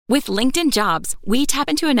With LinkedIn Jobs, we tap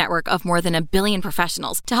into a network of more than 1 billion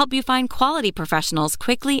professionals to help you find quality professionals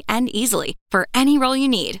quickly and easily for any role you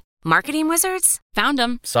need. Marketing wizards? Found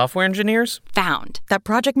them. Software engineers? Found. That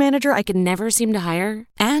project manager I could never seem to hire?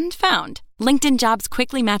 And found. LinkedIn Jobs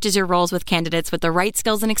quickly matches your roles with candidates with the right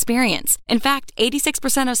skills and experience. In fact,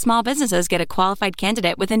 86% of small businesses get a qualified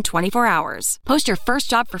candidate within 24 hours. Post your first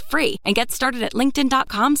job for free and get started at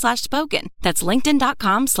linkedin.com/spoken. That's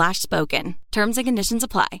linkedin.com/spoken. Terms and conditions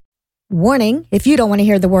apply. Warning, if you don't want to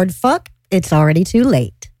hear the word fuck, it's already too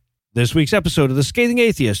late. This week's episode of The Scathing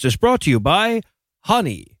Atheist is brought to you by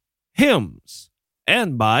Honey, Hymns,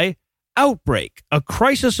 and by Outbreak, A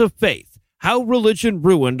Crisis of Faith, How Religion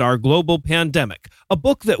Ruined Our Global Pandemic, a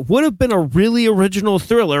book that would have been a really original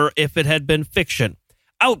thriller if it had been fiction.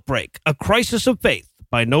 Outbreak, A Crisis of Faith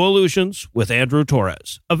by No Illusions with Andrew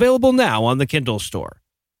Torres, available now on the Kindle store.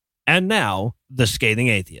 And now, The Scathing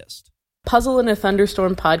Atheist. Puzzle in a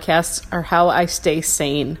Thunderstorm podcasts are how I stay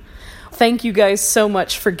sane. Thank you guys so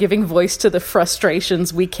much for giving voice to the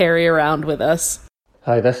frustrations we carry around with us.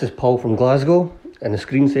 Hi, this is Paul from Glasgow, and the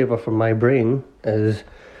screensaver for my brain is,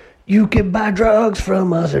 you can buy drugs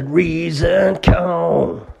from us at Reason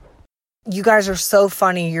Con. You guys are so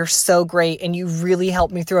funny, you're so great, and you really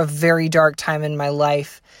helped me through a very dark time in my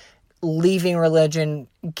life. Leaving religion,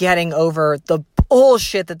 getting over the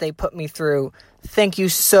bullshit that they put me through. Thank you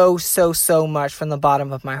so much from the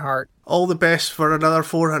bottom of my heart. All the best for another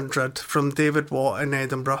 400 from David Watt in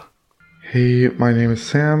Edinburgh. Hey, my name is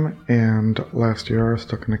Sam, and last year I was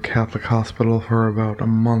stuck in a Catholic hospital for about a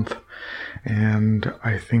month, and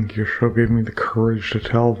I think your show gave me the courage to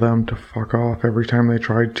tell them to fuck off every time they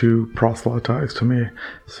tried to proselytize to me.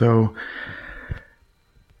 So,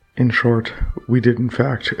 in short, we did in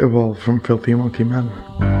fact evolve from filthy monkey men.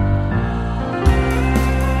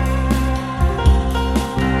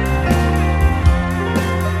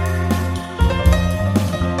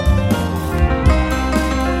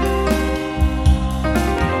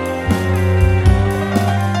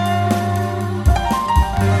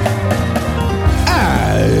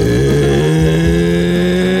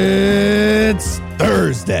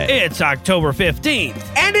 It's October 15th.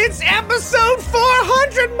 And it's episode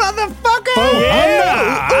 400, motherfucker! Oh,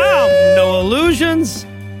 yeah! I'm No Illusions.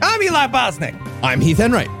 I'm Eli Bosnick. I'm Heath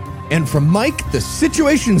Enright. And from Mike, the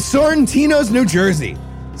Situation Sorrentinos, New Jersey,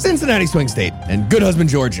 Cincinnati Swing State, and Good Husband,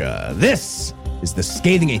 Georgia, this is The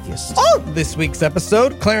Scathing Atheist. Oh, this week's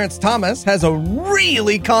episode, Clarence Thomas has a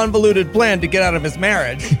really convoluted plan to get out of his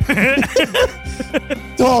marriage.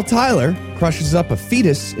 Tall Tyler crushes up a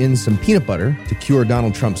fetus in some peanut butter to cure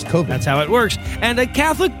Donald Trump's COVID. That's how it works. And a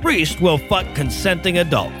Catholic priest will fuck consenting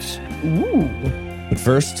adults. Ooh. But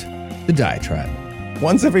first, the diatribe.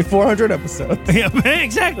 Once every 400 episodes. Yeah,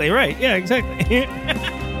 exactly, right. Yeah, exactly.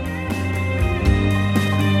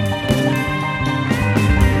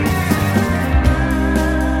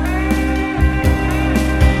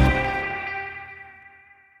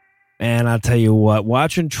 And I'll tell you what,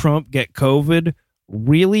 watching Trump get COVID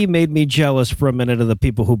really made me jealous for a minute of the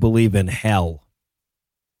people who believe in hell.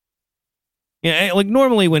 Yeah, like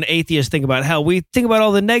normally when atheists think about hell, we think about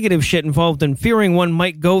all the negative shit involved in fearing one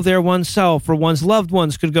might go there oneself, or one's loved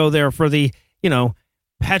ones could go there for the,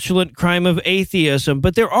 petulant crime of atheism.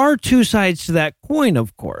 But there are two sides to that coin,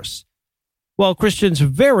 of course. While Christians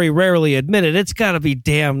very rarely admit it, it's got to be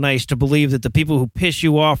damn nice to believe that the people who piss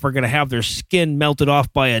you off are going to have their skin melted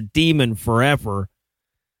off by a demon forever.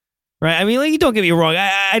 Right? I mean, don't get me wrong.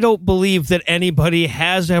 I don't believe that anybody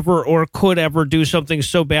has ever or could ever do something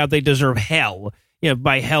so bad they deserve hell.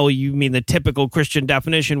 By hell, you mean the typical Christian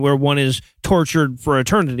definition where one is tortured for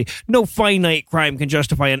eternity. No finite crime can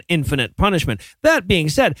justify an infinite punishment. That being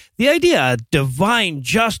said, the idea of divine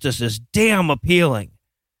justice is damn appealing.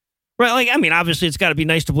 Right? Obviously, it's got to be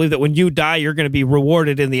nice to believe that when you die, you're going to be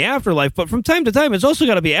rewarded in the afterlife. But from time to time, it's also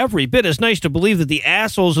got to be every bit as nice to believe that the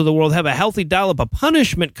assholes of the world have a healthy dollop of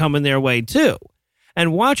punishment coming their way, too.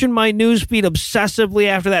 And watching my newsfeed obsessively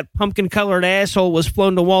after that pumpkin-colored asshole was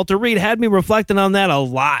flown to Walter Reed had me reflecting on that a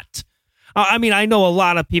lot. I know a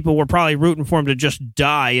lot of people were probably rooting for him to just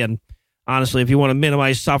die, and honestly, if you want to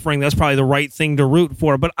minimize suffering, that's probably the right thing to root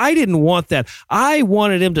for. But I didn't want that. I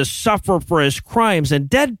wanted him to suffer for his crimes, and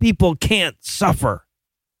dead people can't suffer.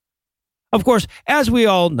 Of course, as we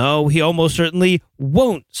all know, he almost certainly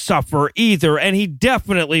won't suffer either, and he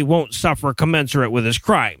definitely won't suffer commensurate with his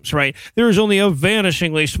crimes, right? There is only a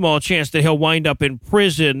vanishingly small chance that he'll wind up in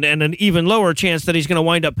prison, and an even lower chance that he's going to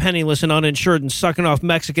wind up penniless and uninsured and sucking off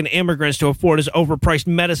Mexican immigrants to afford his overpriced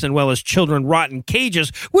medicine while his children rot in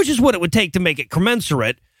cages, which is what it would take to make it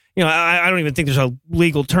commensurate. I don't even think there's a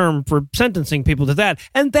legal term for sentencing people to that,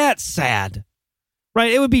 and that's sad.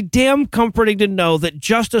 right? It would be damn comforting to know that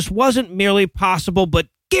justice wasn't merely possible, but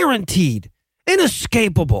guaranteed,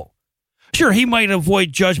 inescapable. Sure, he might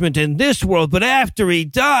avoid judgment in this world, but after he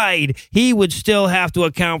died, he would still have to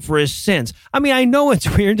account for his sins. I mean, I know it's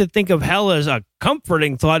weird to think of hell as a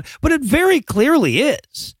comforting thought, but it very clearly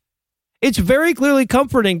is. It's very clearly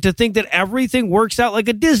comforting to think that everything works out like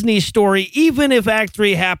a Disney story, even if Act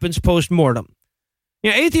 3 happens post-mortem.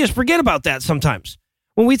 You know, atheists forget about that sometimes.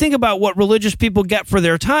 When we think about what religious people get for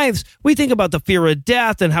their tithes, we think about the fear of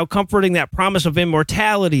death and how comforting that promise of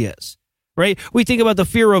immortality is. Right? We think about the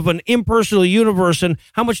fear of an impersonal universe and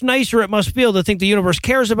how much nicer it must feel to think the universe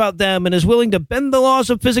cares about them and is willing to bend the laws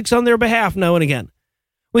of physics on their behalf now and again.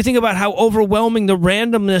 We think about how overwhelming the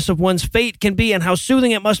randomness of one's fate can be and how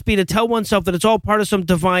soothing it must be to tell oneself that it's all part of some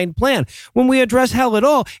divine plan. When we address hell at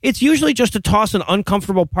all, it's usually just to toss an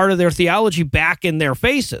uncomfortable part of their theology back in their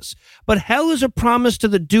faces. But hell is a promise to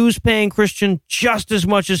the dues-paying Christian just as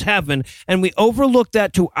much as heaven, and we overlook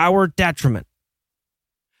that to our detriment.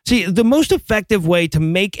 See, the most effective way to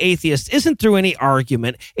make atheists isn't through any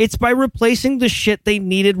argument. It's by replacing the shit they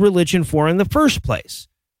needed religion for in the first place.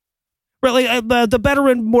 Really, the better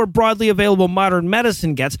and more broadly available modern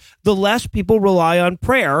medicine gets, the less people rely on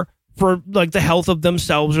prayer for like the health of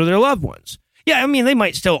themselves or their loved ones. Yeah, I mean, they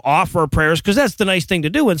might still offer prayers because that's the nice thing to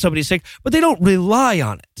do when somebody's sick, but they don't rely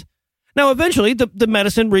on it. Now, eventually, the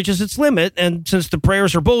medicine reaches its limit, and since the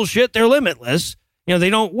prayers are bullshit, they're limitless. You know,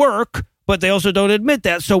 they don't work, but they also don't admit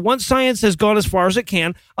that. So once science has gone as far as it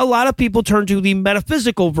can, a lot of people turn to the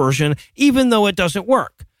metaphysical version, even though it doesn't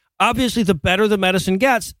work. Obviously, the better the medicine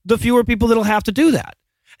gets, the fewer people that'll have to do that.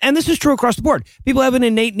 And this is true across the board. People have an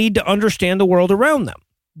innate need to understand the world around them.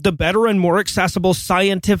 The better and more accessible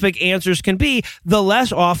scientific answers can be, the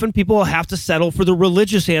less often people will have to settle for the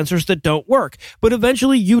religious answers that don't work. But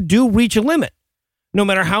eventually, you do reach a limit. No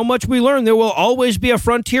matter how much we learn, there will always be a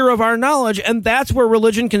frontier of our knowledge, and that's where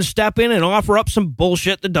religion can step in and offer up some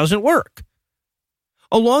bullshit that doesn't work.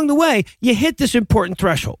 Along the way, you hit this important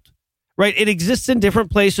threshold. Right? It exists in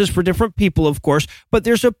different places for different people, of course, but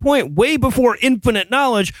there's a point way before infinite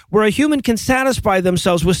knowledge where a human can satisfy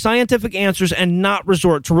themselves with scientific answers and not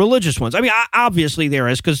resort to religious ones. I mean, obviously there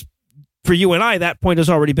is, because for you and I, that point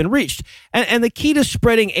has already been reached. And the key to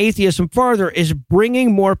spreading atheism farther is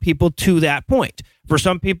bringing more people to that point. For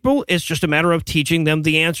some people, it's just a matter of teaching them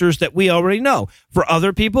the answers that we already know. For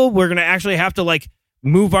other people, we're going to actually have to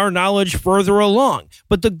move our knowledge further along.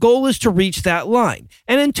 But the goal is to reach that line.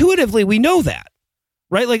 And intuitively, we know that,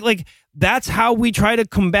 right? Like that's how we try to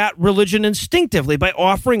combat religion instinctively, by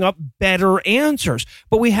offering up better answers.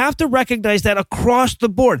 But we have to recognize that across the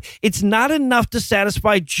board, it's not enough to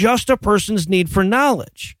satisfy just a person's need for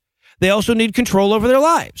knowledge. They also need control over their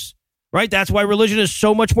lives, right? That's why religion is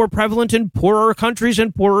so much more prevalent in poorer countries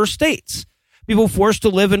and poorer states. People forced to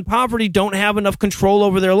live in poverty don't have enough control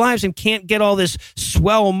over their lives and can't get all this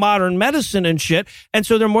swell modern medicine and shit. And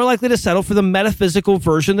so they're more likely to settle for the metaphysical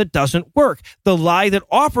version that doesn't work, the lie that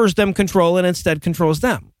offers them control and instead controls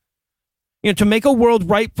them. You know, to make a world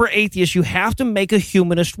ripe for atheists, you have to make a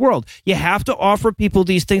humanist world. You have to offer people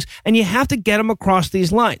these things, and you have to get them across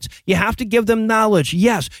these lines. You have to give them knowledge.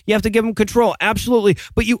 Yes. You have to give them control. Absolutely.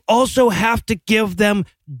 But you also have to give them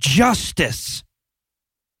justice.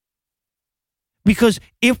 Because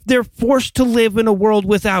if they're forced to live in a world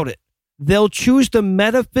without it, they'll choose the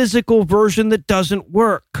metaphysical version that doesn't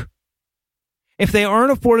work. If they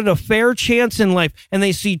aren't afforded a fair chance in life and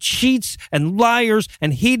they see cheats and liars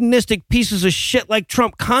and hedonistic pieces of shit like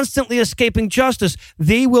Trump constantly escaping justice,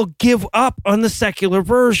 they will give up on the secular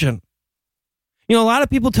version. You know, a lot of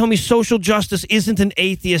people tell me social justice isn't an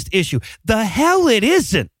atheist issue. The hell it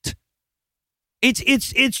isn't. It's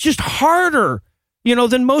just harder,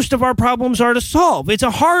 than most of our problems are to solve. It's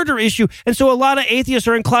a harder issue. And so a lot of atheists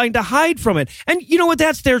are inclined to hide from it. And you know what?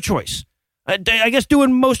 That's their choice. I guess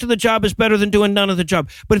doing most of the job is better than doing none of the job.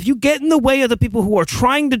 But if you get in the way of the people who are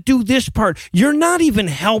trying to do this part, you're not even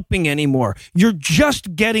helping anymore. You're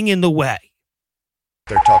just getting in the way.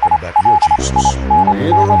 They're talking about your Jesus. We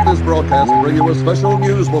interrupt this broadcast to bring you a special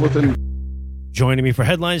news bulletin. Joining me for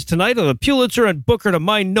headlines tonight are the Pulitzer and Booker to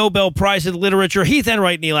my Nobel Prize in Literature, Heath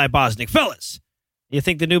Enright and Eli Bosnick. Fellas, do you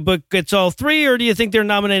think the new book gets all three, or do you think their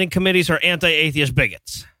nominating committees are anti-atheist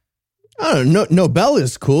bigots? I don't know. Nobel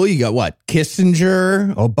is cool. You got what?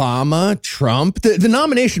 Kissinger, Obama, Trump. The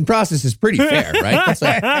nomination process is pretty fair, right?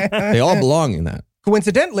 They all belong in that.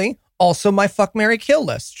 Coincidentally, also my fuck, marry, kill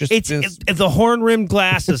list. It's the horn-rimmed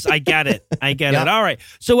glasses. I get it. Yep. All right.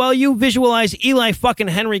 So while you visualize Eli fucking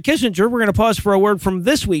Henry Kissinger, we're going to pause for a word from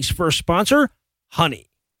this week's first sponsor,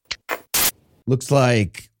 Honey. Looks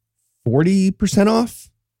like 40% off.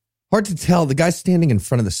 Hard to tell. The guy's standing in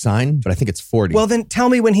front of the sign, but I think it's 40. Well, then tell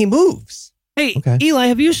me when he moves. Hey, Okay. Eli,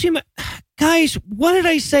 have you seen guys, what did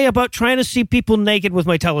I say about trying to see people naked with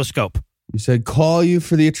my telescope? You said call you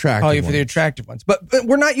for the attractive Call you for the ones. attractive ones. But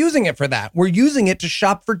we're not using it for that. We're using it to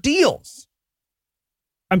shop for deals.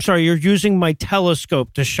 I'm sorry, you're using my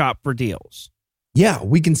telescope to shop for deals. Yeah,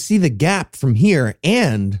 we can see the Gap from here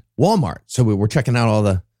and Walmart. So we're checking out all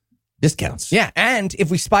the discounts. Yeah, and if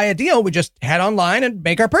we spy a deal, we just head online and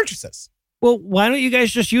make our purchases. Well, why don't you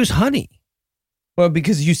guys just use honey? Well,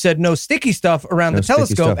 because you said no sticky stuff around the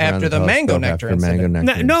telescope after the mango nectar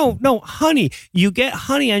incident. No, honey. You get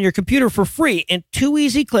honey on your computer for free in 2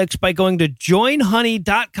 easy clicks by going to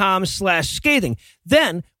joinhoney.com/scathing.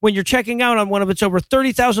 Then, when you're checking out on one of its over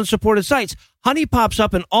 30,000 supported sites, Honey pops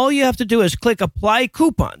up and all you have to do is click apply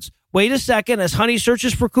coupons. Wait a second as Honey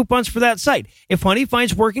searches for coupons for that site. If Honey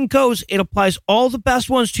finds working codes, it applies all the best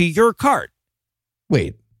ones to your cart.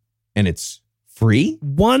 Wait, and it's free?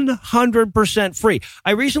 100% free.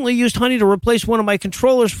 I recently used Honey to replace one of my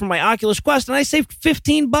controllers for my Oculus Quest, and I saved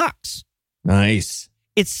 $15. Nice.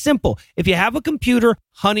 It's simple. If you have a computer,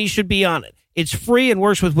 Honey should be on it. It's free and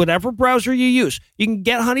works with whatever browser you use. You can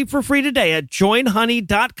get Honey for free today at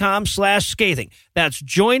joinhoney.com/scathing. That's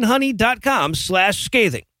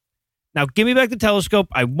joinhoney.com/scathing. Now, give me back the telescope.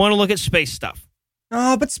 I want to look at space stuff.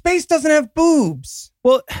 Oh, but space doesn't have boobs.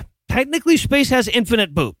 Well, technically, space has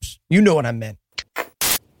infinite boobs. You know what I meant.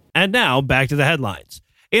 And now, back to the headlines.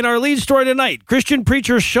 In our lead story tonight, Christian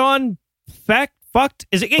preacher Sean fucked?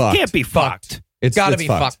 It can't be fucked. It's gotta be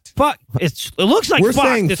fucked. Fuck. It looks like we're fucked.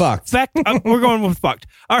 Saying it's fucked. We're going with fucked.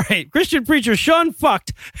 All right. Christian preacher Sean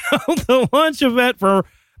fucked held the launch event for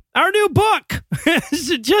our new book.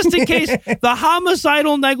 Just in case the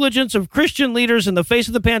homicidal negligence of Christian leaders in the face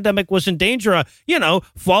of the pandemic was in danger of,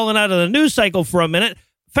 falling out of the news cycle for a minute.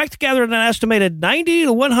 Fecht gathered an estimated 90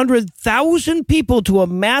 to 100,000 people to a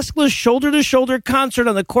maskless shoulder-to-shoulder concert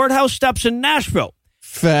on the courthouse steps in Nashville.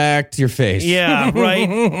 Fact your face. Yeah, right.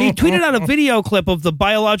 He tweeted out a video clip of the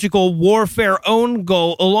biological warfare own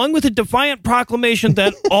goal, along with a defiant proclamation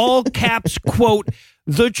that all caps, quote,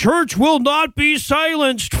 "The church will not be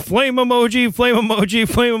silenced." Flame emoji, flame emoji,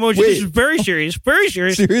 flame emoji. Wait. This is very serious, very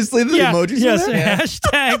serious. Seriously, the emojis yes, are there?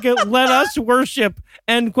 Hashtag let us worship,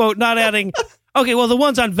 end quote, not adding, okay, well, the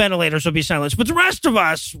ones on ventilators will be silenced, but the rest of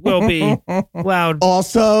us will be loud.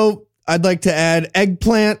 Also, I'd like to add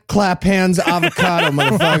eggplant, clap hands, avocado,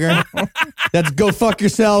 motherfucker. That's go fuck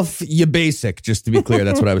yourself, you basic. Just to be clear,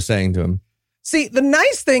 that's what I was saying to him. See, the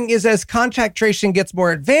nice thing is as contact tracing gets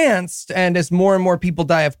more advanced and as more and more people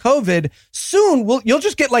die of COVID, soon you'll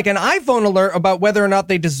just get like an iPhone alert about whether or not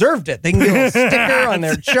they deserved it. They can get a sticker on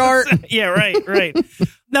their chart. Yeah, right.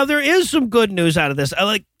 Now, there is some good news out of this.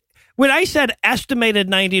 When I said estimated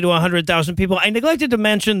 90 to 100,000 people, I neglected to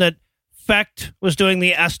mention that Fecht was doing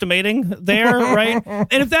the estimating there, right?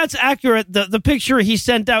 And if that's accurate, the picture he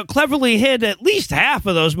sent out cleverly hid at least half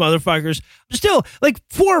of those motherfuckers. Still, like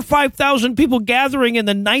 4,000 or 5,000 people gathering in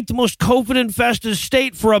the 9th most COVID-infested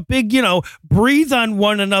state for a big, breathe on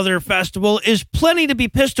one another festival is plenty to be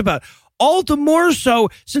pissed about. All the more so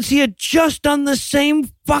since he had just done the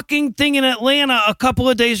same fucking thing in Atlanta a couple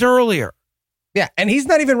of days earlier. Yeah, and he's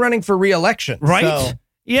not even running for re-election. Right? So.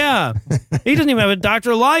 Yeah. He doesn't even have a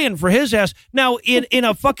Dr. Lyon for his ass. Now, in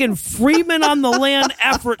a fucking Freeman on the land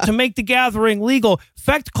effort to make the gathering legal,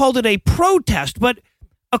 Fecht called it a protest. But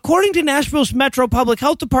according to Nashville's Metro Public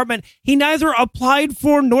Health Department, he neither applied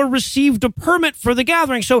for nor received a permit for the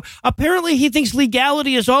gathering. So apparently he thinks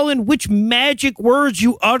legality is all in which magic words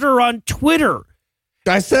you utter on Twitter.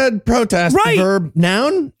 I said protest. Right. Verb,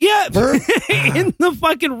 noun? Yeah. Verb? In the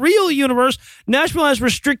fucking real universe, Nashville has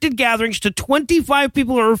restricted gatherings to 25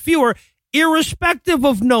 people or fewer, irrespective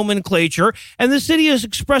of nomenclature, and the city has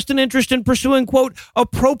expressed an interest in pursuing, quote,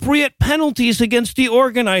 appropriate penalties against the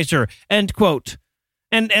organizer, end quote.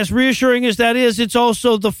 And as reassuring as that is, it's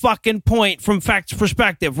also the fucking point from Fecht's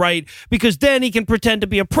perspective, right? Because then he can pretend to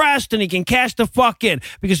be oppressed and he can cash the fuck in.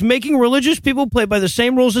 Because making religious people play by the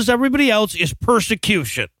same rules as everybody else is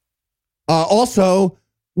persecution. Also,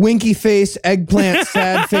 winky face, eggplant,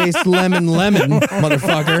 sad face, lemon,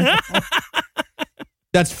 motherfucker.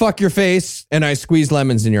 That's fuck your face, and I squeeze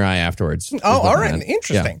lemons in your eye afterwards. Oh, all right.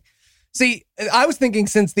 Interesting. Yeah. See, I was thinking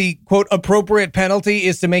since the, quote, appropriate penalty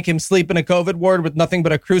is to make him sleep in a COVID ward with nothing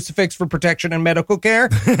but a crucifix for protection and medical care,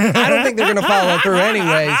 I don't think they're going to follow through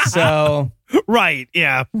anyway, so... Right,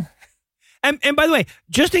 yeah. And by the way,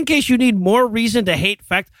 just in case you need more reason to hate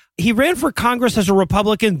Fecht, He ran for Congress as a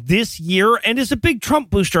Republican this year and is a big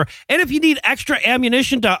Trump booster. And if you need extra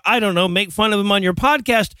ammunition to, I don't know, make fun of him on your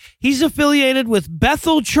podcast, he's affiliated with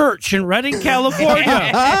Bethel Church in Redding,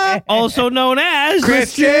 California, also known as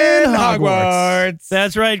Christian Hogwarts.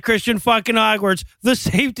 That's right, Christian fucking Hogwarts, the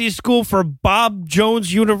safety school for Bob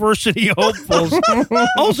Jones University hopefuls.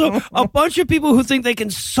 Also, a bunch of people who think they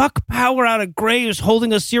can suck power out of graves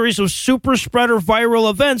holding a series of super spreader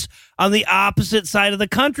viral events on the opposite side of the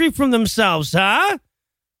country from themselves, huh?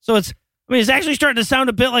 So it's actually starting to sound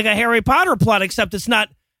a bit like a Harry Potter plot, except it's not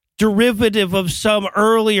derivative of some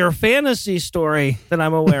earlier fantasy story that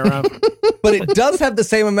I'm aware of. But it does have the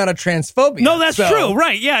same amount of transphobia. No, that's true.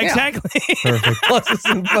 Right. Yeah, exactly. Perfect.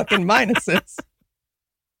 Pluses and fucking minuses.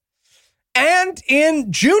 And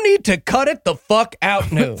in Junie to cut it the fuck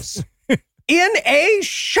out news. In a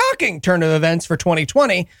shocking turn of events for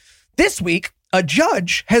 2020, this week, a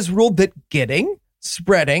judge has ruled that getting,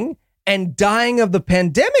 spreading, and dying of the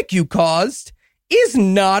pandemic you caused is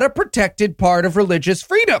not a protected part of religious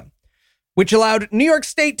freedom, which allowed New York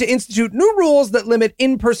State to institute new rules that limit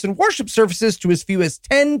in-person worship services to as few as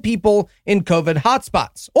 10 people in COVID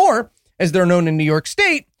hotspots, or, as they're known in New York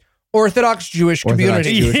State, Orthodox Jewish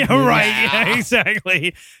community. Yeah, right. Yeah,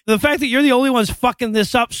 exactly. The fact that you're the only ones fucking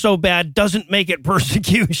this up so bad doesn't make it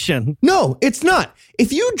persecution. No, it's not.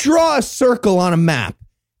 If you draw a circle on a map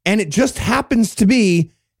and it just happens to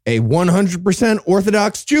be a 100%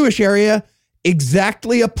 Orthodox Jewish area,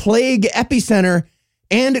 exactly a plague epicenter,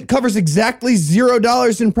 and it covers exactly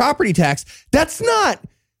 $0 in property tax, that's not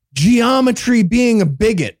geometry being a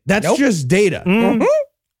bigot. That's just data. Mm-hmm.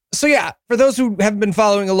 So yeah, for those who haven't been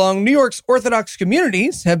following along, New York's Orthodox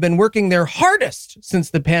communities have been working their hardest since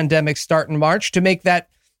the pandemic start in March to make that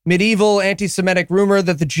medieval anti-Semitic rumor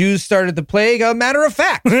that the Jews started the plague a matter of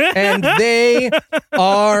fact. And they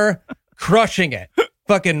are crushing it.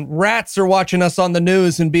 Fucking rats are watching us on the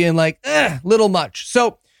news and being like, little much.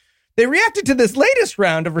 So they reacted to this latest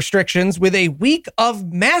round of restrictions with a week of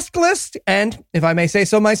maskless and, if I may say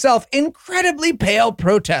so myself, incredibly pale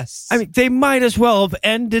protests. I mean, they might as well have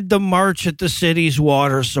ended the march at the city's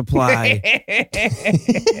water supply.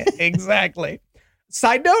 Exactly.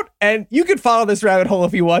 Side note, and you can follow this rabbit hole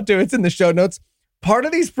if you want to, it's in the show notes. Part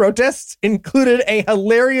of these protests included a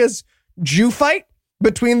hilarious Jew fight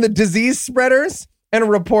between the disease spreaders and a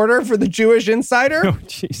reporter for the Jewish Insider,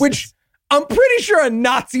 which I'm pretty sure a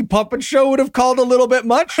Nazi puppet show would have called a little bit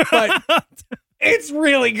much, but it's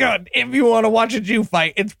really good. If you want to watch a Jew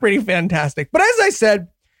fight, it's pretty fantastic. But as I said,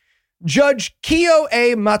 Judge Kiyo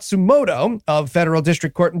A. Matsumoto of Federal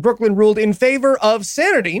District Court in Brooklyn ruled in favor of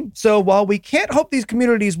sanity. So while we can't hope these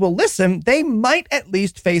communities will listen, they might at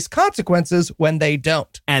least face consequences when they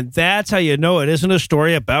don't. And that's how you know it isn't a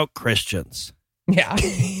story about Christians. Yeah,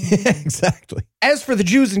 exactly. As for the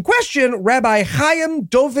Jews in question, Rabbi Chaim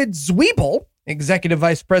Dovid Zwiebel, executive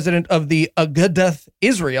vice president of the Agudath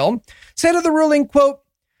Israel, said of the ruling, quote,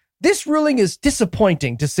 "This ruling is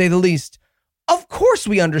disappointing, to say the least. Of course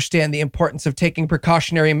we understand the importance of taking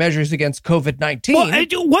precautionary measures against COVID-19.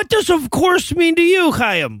 Well, what does of course mean to you,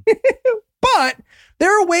 Chaim? But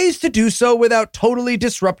there are ways to do so without totally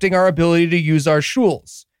disrupting our ability to use our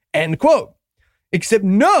shuls." End quote. Except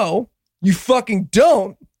no, you fucking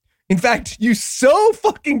don't. In fact, you so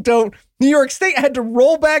fucking don't. New York State had to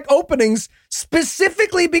roll back openings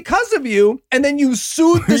specifically because of you, and then you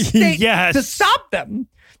sued the state to stop them.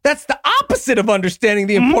 That's the opposite of understanding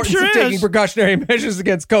the importance of taking precautionary measures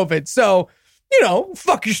against COVID. So,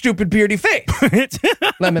 fuck your stupid beardy face.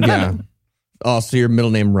 Lemon. Also, your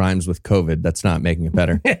middle name rhymes with COVID. That's not making it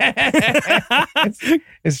better.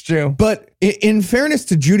 It's true. But in fairness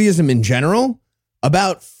to Judaism in general,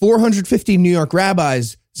 about 450 New York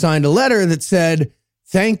rabbis signed a letter that said,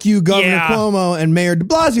 "Thank you, Governor Cuomo and Mayor de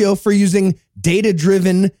Blasio, for using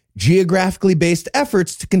data-driven, geographically based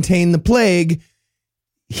efforts to contain the plague.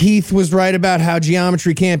 Heath was right about how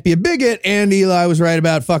geometry can't be a bigot, and Eli was right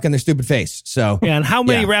about fucking their stupid face." So, and how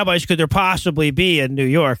many rabbis could there possibly be in New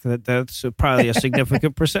York? That's probably a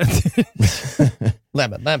significant percentage.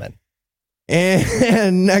 Lemon.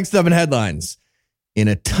 And next up in headlines, in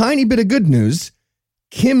a tiny bit of good news,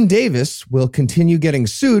 Kim Davis will continue getting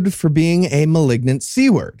sued for being a malignant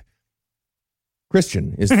C-word.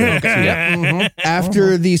 Christian is the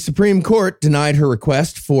After the Supreme Court denied her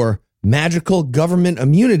request for magical government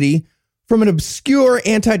immunity from an obscure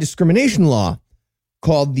anti-discrimination law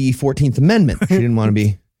called the 14th Amendment. She didn't want to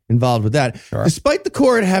be involved with that. Sure. Despite the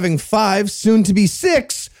court having 5, soon to be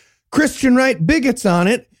 6, Christian right bigots on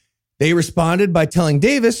it, they responded by telling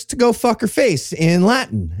Davis to go fuck her face in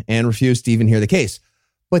Latin and refused to even hear the case.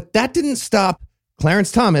 But that didn't stop Clarence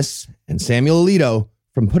Thomas and Samuel Alito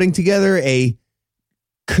from putting together a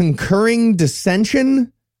concurring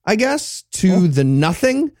dissension, I guess, to the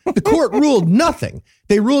nothing. The court ruled nothing.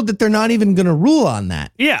 They ruled that they're not even going to rule on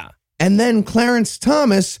that. Yeah. And then Clarence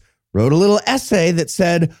Thomas wrote a little essay that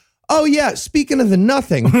said, oh, yeah, speaking of the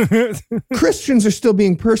nothing, Christians are still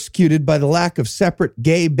being persecuted by the lack of separate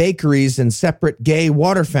gay bakeries and separate gay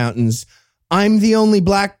water fountains. I'm the only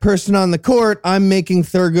black person on the court. I'm making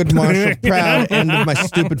Thurgood Marshall proud. End of my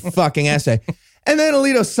stupid fucking essay. And then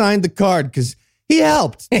Alito signed the card because he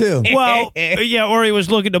helped, too. Well, yeah, or he was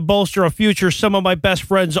looking to bolster a future some of my best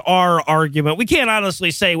friends are argument. We can't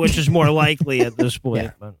honestly say which is more likely at this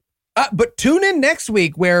point. Yeah. But tune in next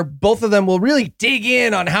week where both of them will really dig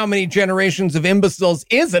in on how many generations of imbeciles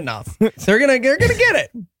is enough. They're gonna get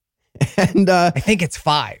it. And I think it's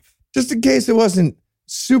 5. Just in case it wasn't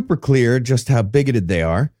super clear just how bigoted they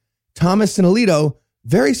are, Thomas and Alito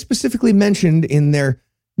very specifically mentioned in their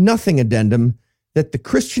nothing addendum that the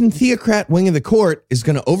Christian theocrat wing of the court is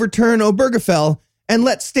going to overturn Obergefell and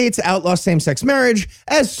let states outlaw same-sex marriage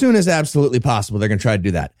as soon as absolutely possible. They're going to try to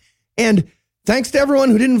do that. And thanks to everyone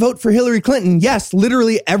who didn't vote for Hillary Clinton. Yes,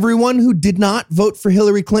 literally everyone who did not vote for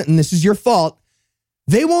Hillary Clinton. This is your fault.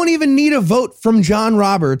 They won't even need a vote from John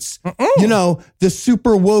Roberts, you know, the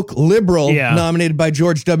super woke liberal nominated by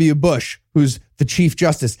George W. Bush, who's the Chief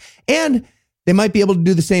Justice. And they might be able to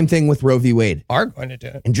do the same thing with Roe v. Wade. Are going to do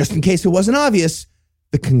it. And just in case it wasn't obvious,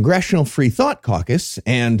 the Congressional Free Thought Caucus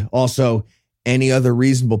and also any other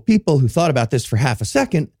reasonable people who thought about this for half a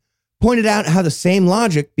second pointed out how the same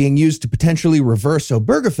logic being used to potentially reverse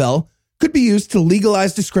Obergefell could be used to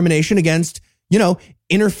legalize discrimination against, you know,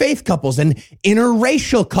 interfaith couples and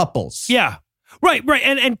interracial couples. Yeah. Right.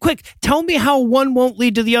 And quick, tell me how one won't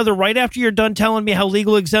lead to the other right after you're done telling me how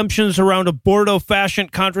legal exemptions around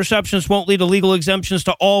abortifacient contraceptions won't lead to legal exemptions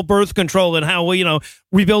to all birth control and how, you know,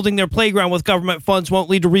 rebuilding their playground with government funds won't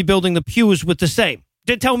lead to rebuilding the pews with the same.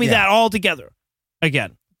 Tell me that all together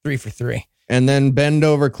again. 3 for 3. And then bend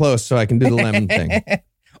over close so I can do the lemon thing.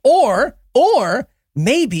 Or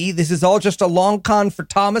maybe this is all just a long con for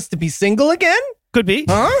Thomas to be single again? Could be.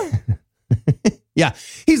 Huh? Yeah,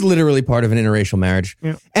 he's literally part of an interracial marriage.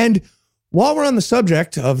 Yeah. And while we're on the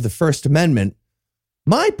subject of the First Amendment,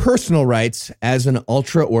 my personal rights as an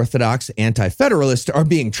ultra-Orthodox anti-federalist are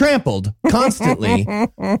being trampled constantly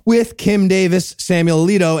with Kim Davis, Samuel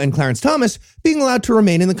Alito, and Clarence Thomas being allowed to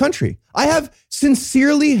remain in the country. I have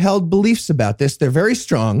sincerely held beliefs about this. They're very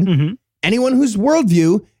strong. Mm-hmm. Anyone whose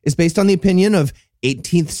worldview is based on the opinion of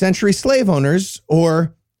 18th century slave owners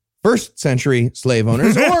or first century slave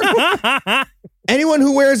owners or anyone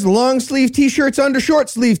who wears long sleeve t-shirts under short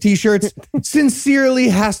sleeve t-shirts sincerely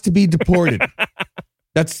has to be deported.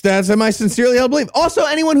 That's my sincerely held belief. Also,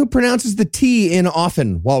 anyone who pronounces the T in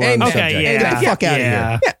often while we're on the subject. Get the fuck out of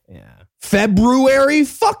here. Yeah. February,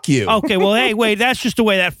 fuck you. Okay, well, hey, wait, that's just the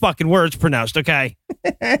way that fucking word's pronounced, okay?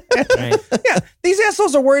 Right. Yeah, these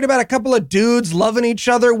assholes are worried about a couple of dudes loving each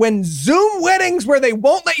other when Zoom weddings where they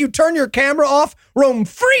won't let you turn your camera off roam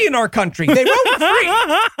free in our country. They roam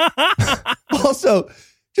free. Also,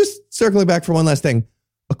 just circling back for one last thing.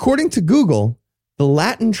 According to Google, the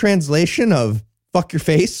Latin translation of fuck your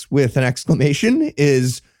face with an exclamation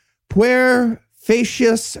is puer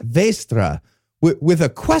facias vestra with a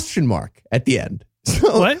question mark at the end.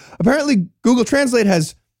 So what? Apparently Google Translate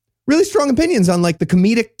has really strong opinions on like the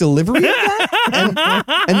comedic delivery of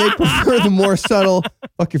that. and they prefer the more subtle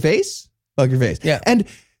fuck your face. Yeah. And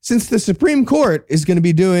since the Supreme Court is going to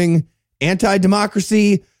be doing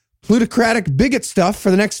anti-democracy, plutocratic bigot stuff for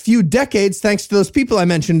the next few decades, thanks to those people I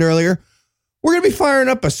mentioned earlier, we're going to be firing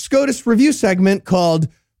up a SCOTUS review segment called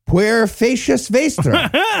Puer Facias Vestra.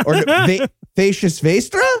 Or Facias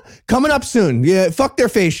Vestra? Coming up soon. Yeah, fuck their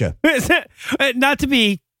fascia. Not to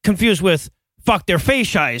be confused with fuck their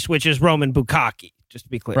facies, which is Roman bukkake, just to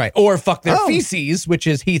be clear. Right. Or fuck their feces, which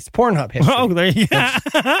is Heath's Pornhub history. Oh, there you go.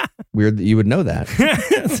 Weird that you would know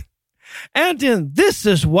that. And in This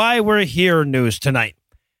Is Why We're Here news tonight,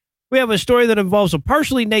 we have a story that involves a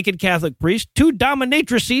partially naked Catholic priest, 2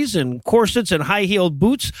 dominatrices in corsets and high-heeled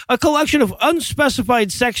boots, a collection of unspecified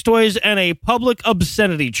sex toys, and a public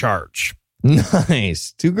obscenity charge.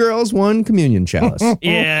 Nice. 2 girls, 1 communion chalice.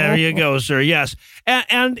 Yeah, there you go, sir. Yes.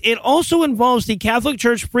 And it also involves the Catholic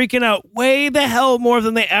Church freaking out way the hell more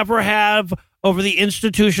than they ever have over the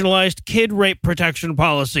institutionalized kid rape protection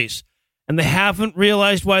policies. And they haven't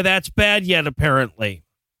realized why that's bad yet, apparently.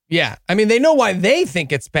 Yeah. I mean, they know why they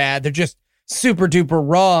think it's bad. They're just super duper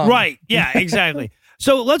wrong. Right. Yeah, exactly.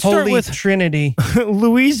 So let's start Holy with Trinity.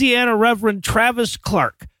 Louisiana Reverend Travis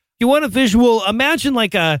Clark. You want a visual? Imagine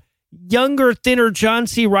like a younger, thinner John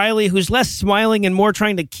C. Reilly who's less smiling and more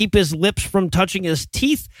trying to keep his lips from touching his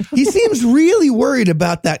teeth. He seems really worried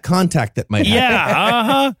about that contact that might happen.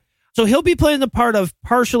 Yeah, So he'll be playing the part of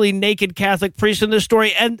partially naked Catholic priest in this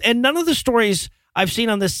story, and none of the stories I've seen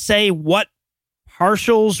on this say what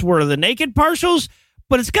partials were the naked partials,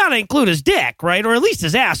 but it's got to include his dick, right? Or at least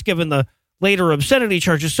his ass, given the later obscenity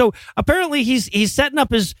charges. So apparently he's setting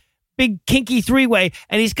up his big kinky three-way,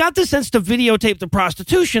 and he's got the sense to videotape the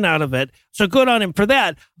prostitution out of it. So good on him for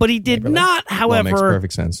that. But he did not, however, makes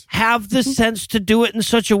perfect sense. have the sense to do it in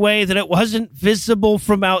such a way that it wasn't visible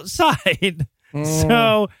from outside.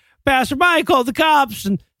 So passerby called the cops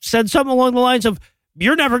and said something along the lines of,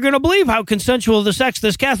 "You're never going to believe how consensual the sex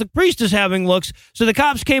this Catholic priest is having looks." So the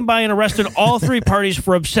cops came by and arrested all three parties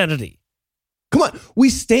for obscenity. Come on, we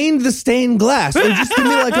stained the stained glass. Just give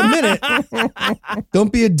me like a minute.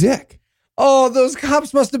 Don't be a dick. Oh, those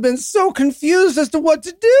cops must have been so confused as to what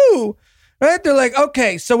to do. Right? They're like,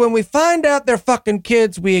 okay, so when we find out they're fucking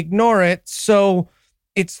kids, we ignore it. So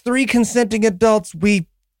it's 3 consenting adults. We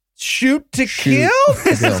shoot to kill?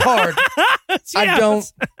 This is hard. Yes. I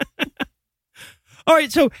don't. All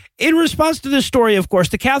right, so in response to this story, of course,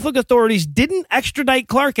 the Catholic authorities didn't extradite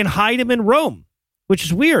Clark and hide him in Rome, which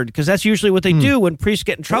is weird because that's usually what they do when priests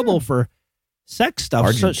get in trouble for sex stuff.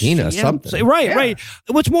 Argentina, something. Right.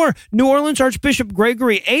 What's more, New Orleans Archbishop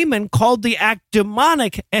Gregory Amen called the act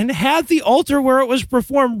demonic and had the altar where it was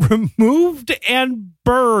performed removed and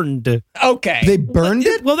burned. Okay. They burned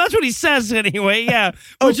it? Well, that's what he says anyway, yeah.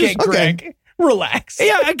 Okay, Greg. Relax.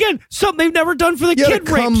 Yeah, again, something they've never done for the You had kid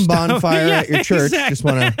a rape cum stuff. bonfire Yeah, at your church. exactly. Just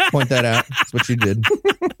want to point that out. That's what you did.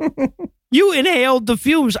 You inhaled the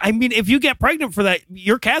fumes. I mean, if you get pregnant for that,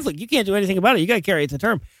 you're Catholic. You can't do anything about it. You got to carry it to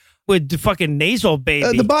term with the fucking nasal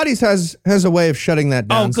baby. The bodies has a way of shutting that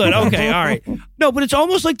down. Oh, good. Okay. All right. No, but it's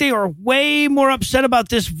almost like they are way more upset about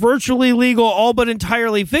this virtually legal, all but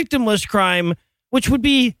entirely victimless crime, which would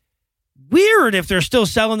be weird if they're still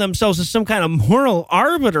selling themselves as some kind of moral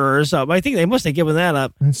arbiter or something. I think they must have given that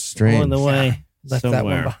up. That's strange. Along the way. Left that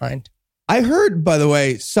one behind. I heard, by the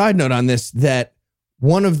way, side note on this, that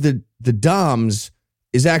one of the Doms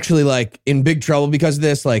is actually like in big trouble because of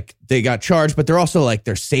this. Like they got charged, but they're also like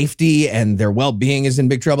their safety and their well-being is in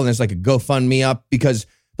big trouble. And there's like a GoFundMe up because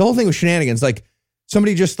the whole thing was shenanigans. Like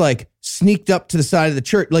somebody just like sneaked up to the side of the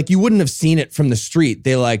church. Like you wouldn't have seen it from the street.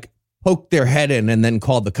 They like poked their head in and then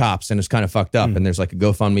called the cops and it's kind of fucked up. And there's like a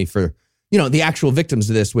GoFundMe for, the actual victims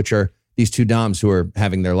of this, which are these 2 Doms who are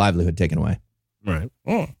having their livelihood taken away. Right.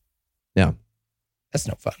 Yeah. That's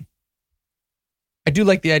no fun. I do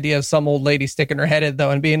like the idea of some old lady sticking her head in,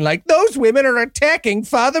 though, and being like, those women are attacking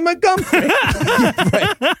Father Montgomery.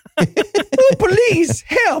 Oh, police,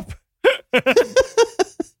 help.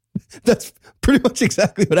 That's pretty much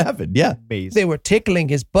exactly what happened. Yeah. They were tickling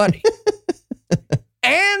his buddy.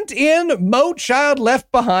 And in Mo Child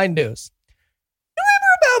Left Behind news.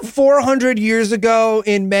 Remember about 400 years ago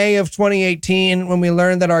in May of 2018 when we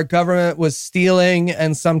learned that our government was stealing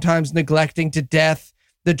and sometimes neglecting to death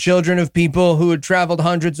the children of people who had traveled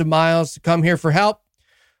hundreds of miles to come here for help?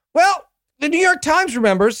 Well, the New York Times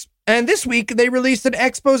remembers, and this week they released an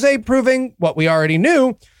expose proving what we already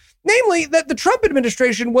knew, namely that the Trump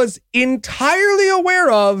administration was entirely aware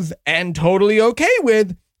of and totally okay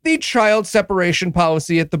with the child separation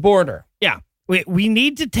policy at the border. Yeah. We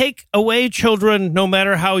need to take away children no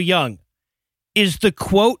matter how young is the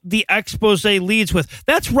quote the expose leads with.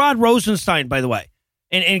 That's Rod Rosenstein, by the way.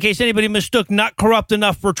 In case anybody mistook not corrupt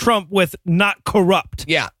enough for Trump with not corrupt.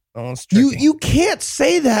 Yeah. Oh, you can't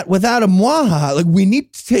say that without a mwaha. Like, we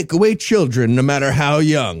need to take away children no matter how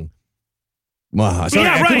young. Mwaha. Sorry,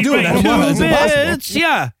 yeah, I right. couldn't do it. Right. It's impossible.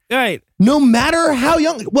 Yeah, right. No matter how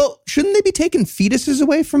young. Well, shouldn't they be taking fetuses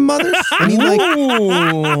away from mothers? I mean, like,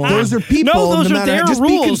 those are people. No, those no are matter, their just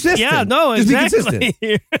rules. Be consistent. Yeah, no, just exactly. Be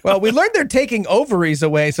consistent. Well, we learned they're taking ovaries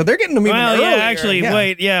away, so they're getting them even earlier. Yeah, actually,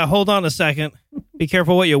 wait. Yeah, hold on a second. Be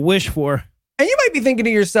careful what you wish for. And you might be thinking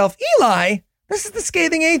to yourself, Eli, this is the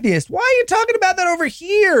Scathing Atheist. Why are you talking about that over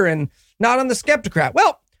here and not on the Skeptocrat?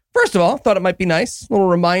 Well, first of all, thought it might be nice. A little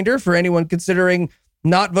reminder for anyone considering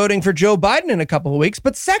not voting for Joe Biden in a couple of weeks.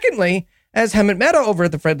 But secondly, as Hemant Mehta over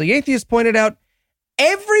at The Friendly Atheist pointed out,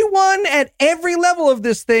 everyone at every level of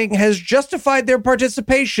this thing has justified their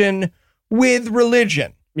participation with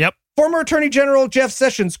religion. Yep. Former Attorney General Jeff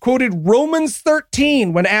Sessions quoted Romans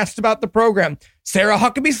 13 when asked about the program. Sarah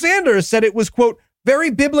Huckabee Sanders said it was, quote, very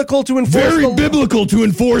biblical to enforce to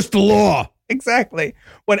enforce the law. Exactly.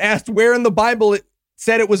 When asked where in the Bible it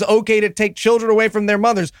said it was okay to take children away from their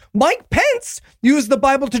mothers. Mike Pence used the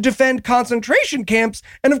Bible to defend concentration camps.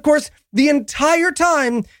 And of course, the entire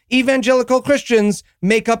time, evangelical Christians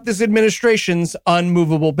make up this administration's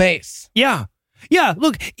unmovable base. Yeah. Yeah,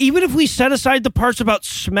 look, even if we set aside the parts about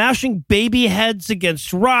smashing baby heads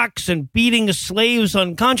against rocks and beating slaves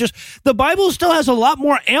unconscious, the Bible still has a lot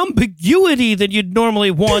more ambiguity than you'd normally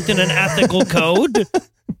want in an ethical code.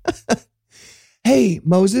 Hey,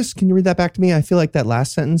 Moses, can you read that back to me? I feel like that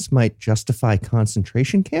last sentence might justify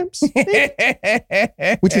concentration camps,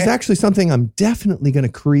 which is actually something I'm definitely going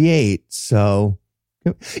to create. So,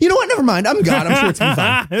 you know what? Never mind. I'm God. I'm sure it's going to be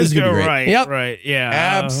fine. This is going to be great. Right, yep. Right, yeah.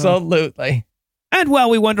 Absolutely. And while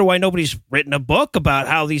we wonder why nobody's written a book about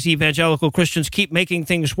how these evangelical Christians keep making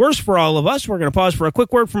things worse for all of us, we're going to pause for a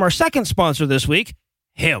quick word from our second sponsor this week,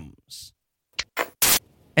 Hims.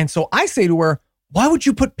 And so I say to her, why would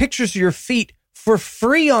you put pictures of your feet for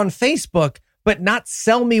free on Facebook, but not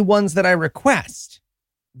sell me ones that I request?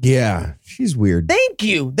 Yeah, she's weird. Thank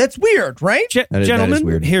you. That's weird, right? Gentlemen,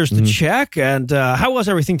 weird. Here's the check. And how was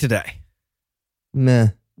everything today? Meh.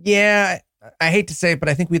 Yeah, I hate to say it, but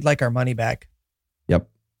I think we'd like our money back. Yep.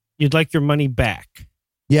 You'd like your money back.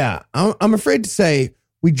 Yeah, I'm afraid to say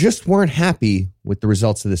we just weren't happy with the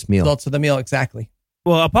results of this meal. Results of the meal, exactly.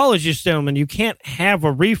 Well, apologies, gentlemen. You can't have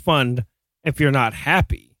a refund if you're not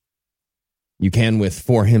happy. You can with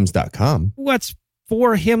 4hims.com. What's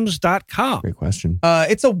 4hims.com? Great question.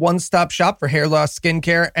 It's a one-stop shop for hair loss,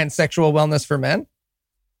 skincare, and sexual wellness for men.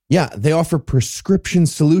 Yeah, they offer prescription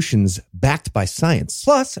solutions backed by science.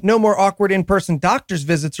 Plus, no more awkward in-person doctor's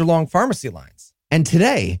visits or long pharmacy lines. And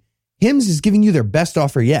today, Hims is giving you their best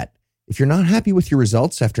offer yet. If you're not happy with your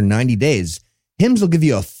results after 90 days, Hims will give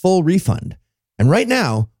you a full refund. And right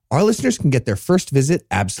now, our listeners can get their first visit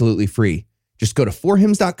absolutely free. Just go to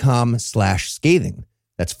 4hims.com/scathing.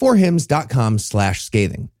 That's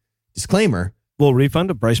 4hims.com/scathing. Disclaimer. Full refund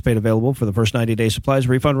of price paid available for the first 90-day supplies.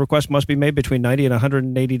 Refund request must be made between 90 and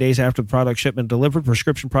 180 days after the product shipment delivered.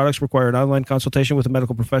 Prescription products require an online consultation with a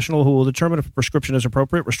medical professional who will determine if a prescription is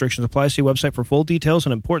appropriate. Restrictions apply. See website for full details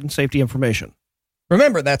and important safety information.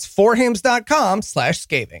 Remember, that's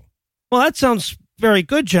 4hims.com/scathing. Well, that sounds very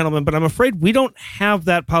good, gentlemen, but I'm afraid we don't have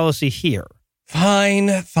that policy here.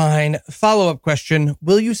 Fine. Follow-up question.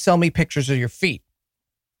 Will you sell me pictures of your feet?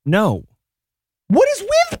 No. What is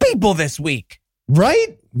with people this week?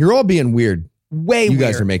 Right? You're all being weird. Way weird. You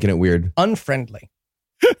guys are making it weird. Unfriendly.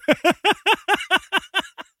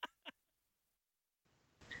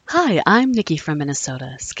 Hi, I'm Nikki from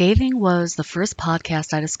Minnesota. Scathing was the first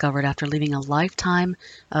podcast I discovered after leaving a lifetime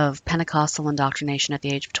of Pentecostal indoctrination at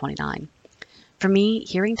the age of 29. For me,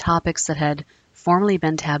 hearing topics that had formerly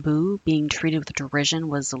been taboo being treated with derision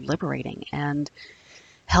was liberating and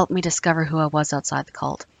helped me discover who I was outside the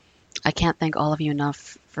cult. I can't thank all of you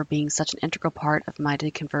enough for being such an integral part of my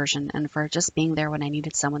deconversion and for just being there when I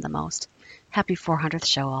needed someone the most. Happy 400th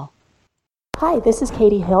show, all. Hi, this is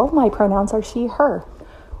Katie Hill. My pronouns are she, her.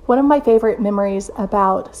 One of my favorite memories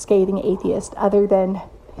about Scathing Atheist, other than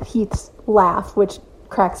Heath's laugh, which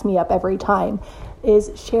cracks me up every time, is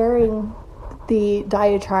sharing the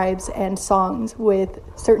diatribes and songs with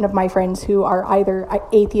certain of my friends who are either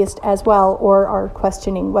atheist as well or are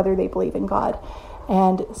questioning whether they believe in God.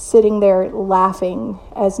 And sitting there laughing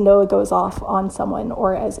as Noah goes off on someone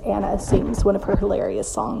or as Anna sings one of her hilarious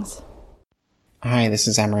songs. Hi, this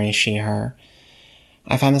is Emery, she, her.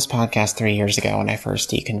 I found this podcast 3 years ago when I first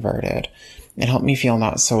deconverted. It helped me feel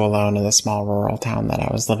not so alone in the small rural town that I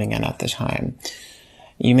was living in at the time.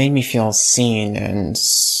 You made me feel seen and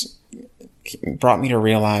brought me to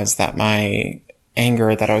realize that my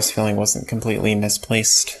anger that I was feeling wasn't completely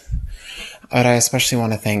misplaced. But I especially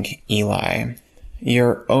want to thank Eli.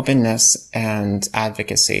 Your openness and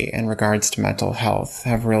advocacy in regards to mental health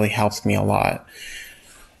have really helped me a lot.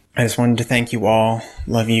 I just wanted to thank you all.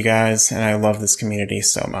 Love you guys, and I love this community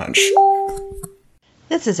so much.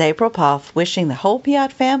 This is April Poff, wishing the whole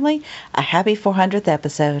Piat family a happy 400th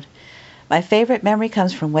episode. My favorite memory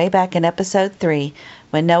comes from way back in episode 3,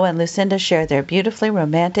 when Noah and Lucinda shared their beautifully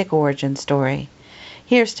romantic origin story.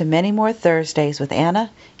 Here's to many more Thursdays with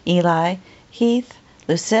Anna, Eli, Heath,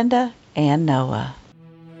 Lucinda, and Noah.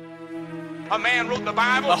 A man wrote the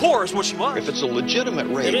Bible. A whore is what she was. If it's a legitimate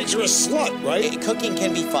rape, it makes you a slut, right? Cooking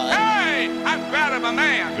can be fun. Hey, I'm proud of a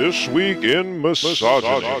man. This week in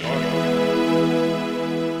misogyny.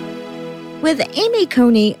 With Amy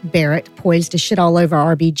Coney Barrett poised to shit all over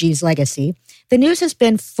RBG's legacy, the news has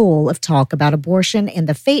been full of talk about abortion and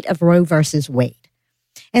the fate of Roe versus Wade.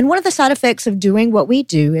 And one of the side effects of doing what we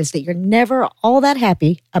do is that you're never all that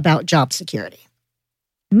happy about job security.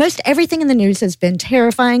 Most everything in the news has been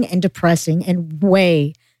terrifying and depressing and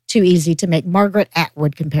way too easy to make Margaret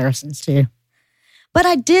Atwood comparisons to. But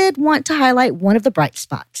I did want to highlight one of the bright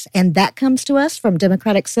spots, and that comes to us from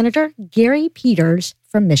Democratic Senator Gary Peters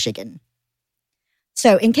from Michigan.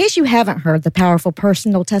 So, in case you haven't heard the powerful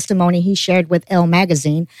personal testimony he shared with Elle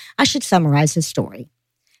magazine, I should summarize his story.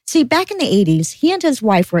 See, back in the 80s, he and his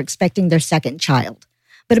wife were expecting their second child.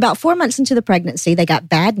 But about 4 months into the pregnancy, they got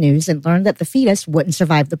bad news and learned that the fetus wouldn't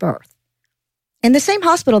survive the birth. And the same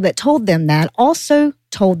hospital that told them that also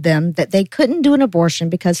told them that they couldn't do an abortion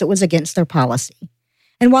because it was against their policy.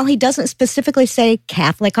 And while he doesn't specifically say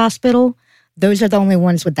Catholic hospital, those are the only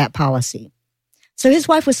ones with that policy. So his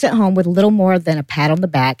wife was sent home with little more than a pat on the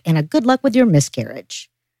back and a good luck with your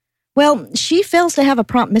miscarriage. Well, she fails to have a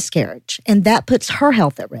prompt miscarriage, and that puts her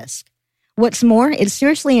health at risk. What's more, it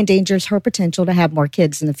seriously endangers her potential to have more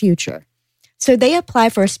kids in the future. So they apply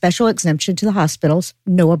for a special exemption to the hospital's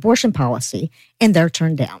no abortion policy, and they're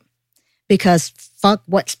turned down. Because fuck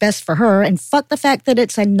what's best for her, and fuck the fact that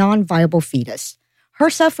it's a non-viable fetus. Her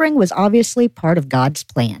suffering was obviously part of God's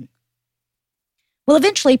plan. Well,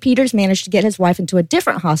 eventually, Peters managed to get his wife into a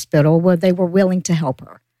different hospital where they were willing to help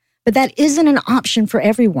her. But that isn't an option for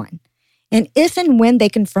everyone. And if and when they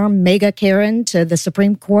confirm Mega Karen to the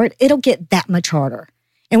Supreme Court, it'll get that much harder.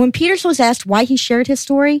 And when Peters was asked why he shared his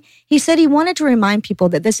story, he said he wanted to remind people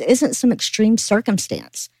that this isn't some extreme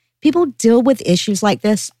circumstance. People deal with issues like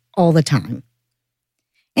this all the time.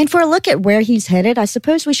 And for a look at where he's headed, I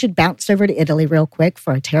suppose we should bounce over to Italy real quick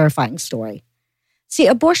for a terrifying story. See,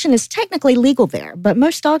 abortion is technically legal there, but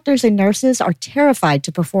most doctors and nurses are terrified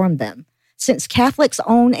to perform them, since Catholics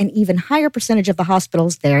own an even higher percentage of the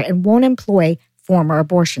hospitals there and won't employ former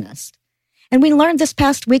abortionists. And we learned this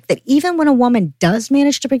past week that even when a woman does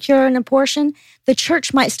manage to procure an abortion, the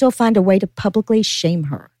church might still find a way to publicly shame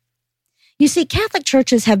her. You see, Catholic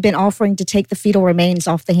churches have been offering to take the fetal remains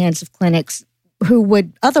off the hands of clinics who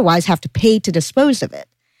would otherwise have to pay to dispose of it.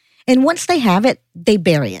 And once they have it, they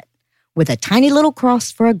bury it with a tiny little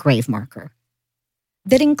cross for a grave marker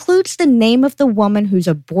that includes the name of the woman whose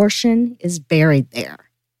abortion is buried there.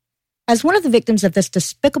 As one of the victims of this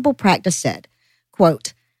despicable practice said,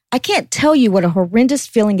 quote, "I can't tell you what a horrendous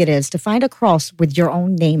feeling it is to find a cross with your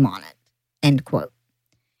own name on it," end quote.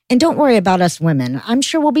 And don't worry about us women. I'm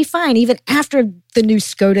sure we'll be fine even after the new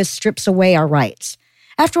SCOTUS strips away our rights.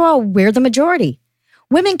 After all, we're the majority.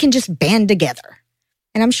 Women can just band together.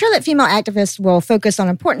 And I'm sure that female activists will focus on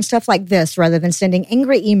important stuff like this rather than sending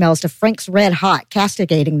angry emails to Frank's Red Hot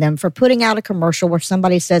castigating them for putting out a commercial where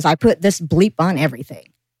somebody says, "I put this bleep on everything."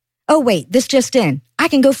 Oh, wait, this just in. I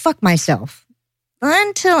can go fuck myself.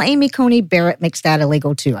 Until Amy Coney Barrett makes that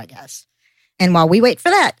illegal too, I guess. And while we wait for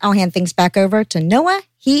that, I'll hand things back over to Noah,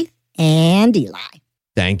 Heath, and Eli.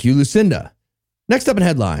 Thank you, Lucinda. Next up in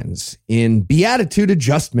headlines, in Beatitude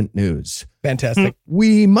Adjustment news. Fantastic.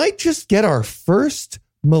 We might just get our first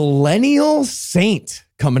millennial saint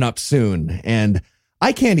coming up soon. And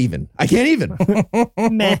I can't even.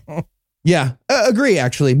 Meh. Yeah, agree,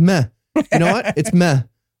 actually. Meh. You know what? It's meh.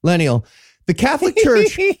 Millennial. The Catholic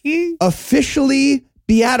Church officially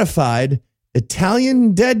beatified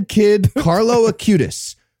Italian dead kid Carlo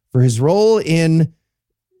Acutis for his role in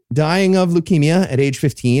dying of leukemia at age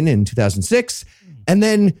 15 in 2006, and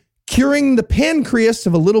then curing the pancreas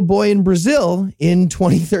of a little boy in Brazil in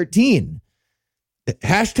 2013.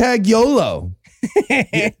 Hashtag YOLO.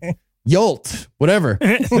 Yolt, whatever.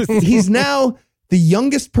 He's now the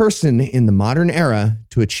youngest person in the modern era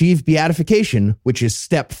to achieve beatification, which is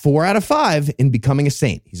step 4 out of 5 in becoming a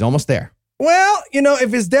saint. He's almost there. Well, you know,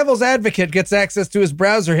 if his devil's advocate gets access to his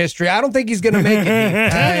browser history, I don't think he's going to make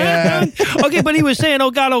it. Okay, but he was saying, "Oh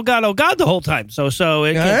God, oh God, oh God," the whole time. So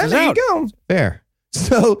it cancels there out. you go. Fair.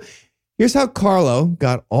 So here's how Carlo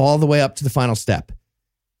got all the way up to the final step.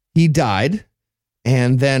 He died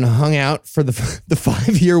and then hung out for the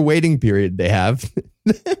 5-year waiting period they have,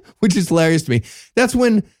 which is hilarious to me. That's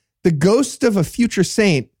when the ghost of a future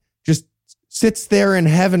saint just sits there in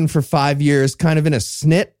heaven for 5 years, kind of in a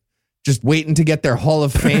snit, just waiting to get their Hall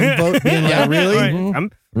of Fame vote. Being like, really?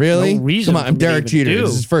 Right. Really? No reason Come on, I'm Derek Jeter. do. This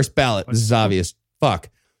is his first ballot. This is obvious. Fuck.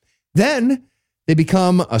 Then they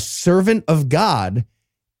become a servant of God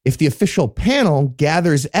if the official panel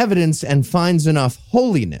gathers evidence and finds enough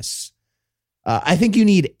holiness. I think you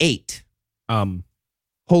need 8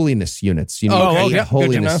 holiness units. You need 8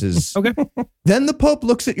 holinesses. Okay. Then the Pope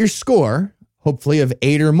looks at your score, hopefully of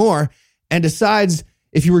 8 or more, and decides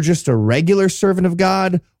if you were just a regular servant of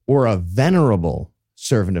God or a venerable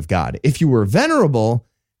servant of God. If you were venerable,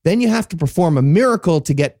 then you have to perform a miracle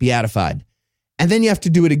to get beatified. And then you have to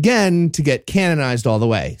do it again to get canonized all the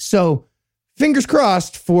way. So fingers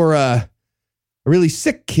crossed for a really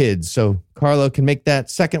sick kid so Carlo can make that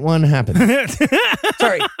second one happen.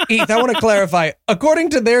 Sorry, Heath, I want to clarify.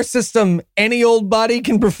 According to their system, any old body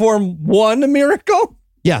can perform one miracle?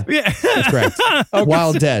 Yeah, that's correct. Okay.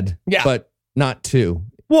 While dead, Yeah. but not two.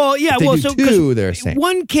 Well, yeah, If they well, do so two, they're saying.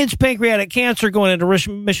 one kid's pancreatic cancer going into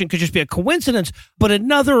remission could just be a coincidence, but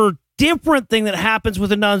another different thing that happens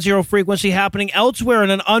with a non-zero frequency happening elsewhere in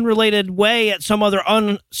an unrelated way at some other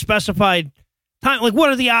unspecified time. Like, what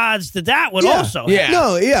are the odds that that would also happen?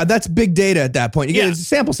 No, yeah, that's big data at that point. You get it's a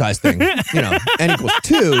sample size thing. N equals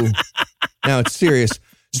 2. Now it's serious.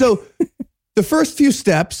 So the first few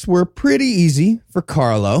steps were pretty easy for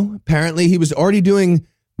Carlo. Apparently, he was already doing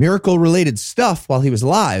miracle-related stuff while he was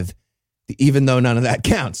alive, even though none of that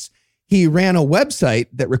counts. He ran a website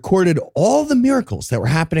that recorded all the miracles that were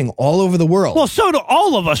happening all over the world. Well, so do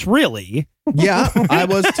all of us, really. Yeah, I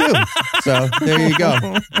was too. So there you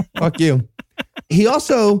go. Fuck you. He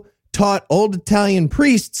also taught old Italian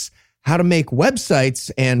priests how to make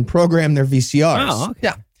websites and program their VCRs. Oh, okay.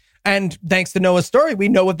 Yeah. And thanks to Noah's story, we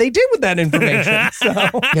know what they did with that information.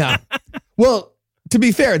 So yeah. Well, to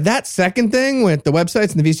be fair, that second thing with the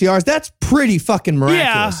websites and the VCRs, that's pretty fucking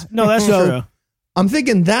miraculous. Yeah, no, that's true. I'm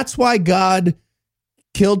thinking that's why God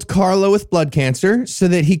killed Carlo with blood cancer so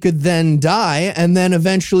that he could then die and then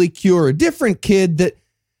eventually cure a different kid that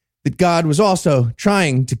God was also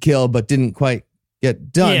trying to kill but didn't quite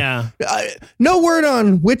get done. Yeah. No word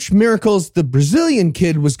on which miracles the Brazilian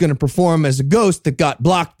kid was going to perform as a ghost that got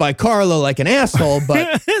blocked by Carlo like an asshole,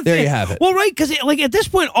 but there you have it. Well, right, because like at this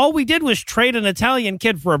point, all we did was trade an Italian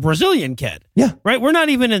kid for a Brazilian kid. Yeah. Right? We're not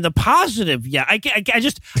even in the positive yet. I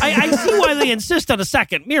see why they insist on a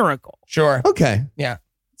second miracle. Sure. Okay. Yeah.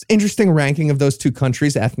 It's interesting ranking of those two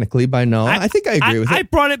countries ethnically by Noah. I think I agree with it. I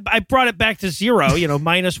brought it back to 0,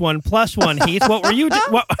 -1 +1, Heath. What were you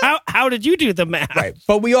how did you do the math? Right.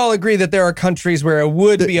 But we all agree that there are countries where it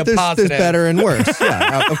would be a positive. There's better and worse.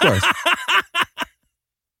 Yeah, of course.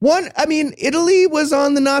 Italy was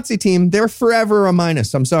on the Nazi team. They're forever a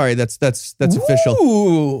minus. I'm sorry. That's official.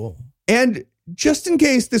 Ooh. And just in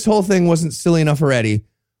case this whole thing wasn't silly enough already,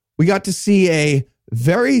 we got to see a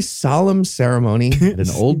very solemn ceremony at an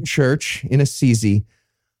old church in Assisi,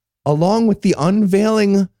 along with the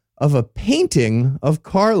unveiling of a painting of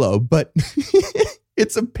Carlo, but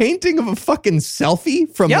it's a painting of a fucking selfie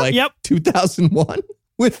from 2001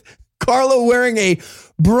 with Carlo wearing a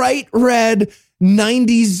bright red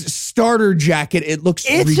 90s starter jacket. It looks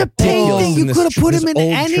ridiculous. A painting. You could have put him in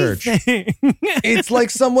anything. It's like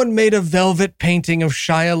someone made a velvet painting of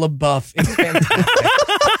Shia LaBeouf. It's fantastic.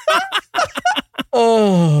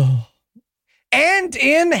 Oh. And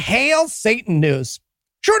in Hail Satan news,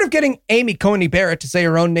 short of getting Amy Coney Barrett to say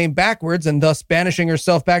her own name backwards and thus banishing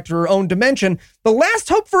herself back to her own dimension, the last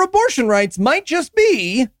hope for abortion rights might just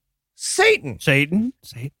be Satan. Satan.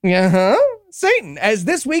 Satan. As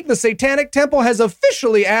this week, the Satanic Temple has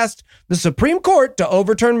officially asked the Supreme Court to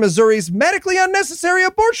overturn Missouri's medically unnecessary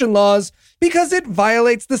abortion laws because it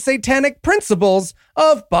violates the satanic principles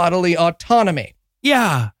of bodily autonomy.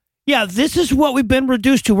 Yeah. Yeah, this is what we've been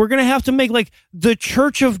reduced to. We're going to have to make like the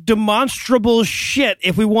church of demonstrable shit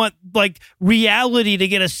if we want like reality to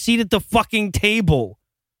get a seat at the fucking table.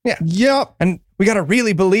 Yeah. Yep. And we got to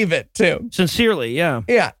really believe it too. Sincerely, yeah.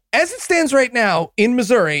 Yeah. As it stands right now in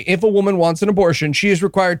Missouri, if a woman wants an abortion, she is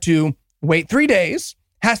required to wait 3 days,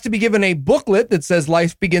 has to be given a booklet that says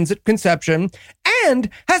life begins at conception, and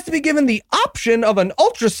has to be given the option of an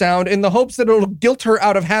ultrasound in the hopes that it'll guilt her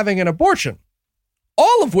out of having an abortion.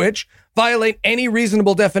 All of which violate any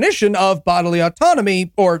reasonable definition of bodily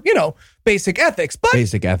autonomy or, basic ethics. But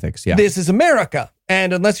basic ethics, yeah. This is America.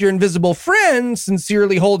 And unless your invisible friend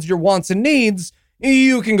sincerely holds your wants and needs,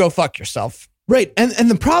 you can go fuck yourself. Right. And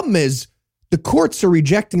the problem is the courts are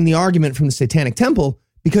rejecting the argument from the Satanic Temple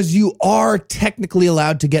because you are technically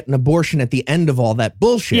allowed to get an abortion at the end of all that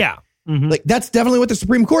bullshit. Yeah. Mm-hmm. Like that's definitely what the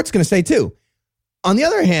Supreme Court's going to say too. On the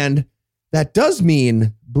other hand, that does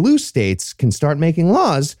mean blue states can start making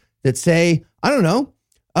laws that say, I don't know,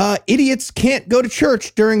 idiots can't go to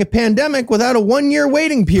church during a pandemic without a 1-year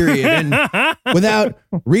waiting period and without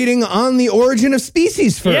reading On the Origin of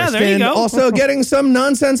Species first. Yeah, there you go. Also getting some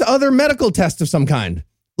nonsense other medical test of some kind.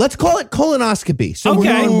 Let's call it colonoscopy. So we're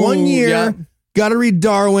going 1 year, got to read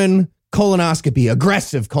Darwin, colonoscopy,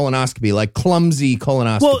 aggressive colonoscopy, like clumsy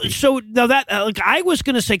colonoscopy. Well, so now that, I was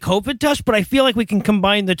going to say COVID test, but I feel like we can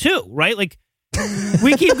combine the two, right? Like,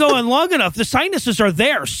 we keep going long enough. The sinuses are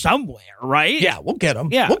there somewhere, right? Yeah, we'll get them.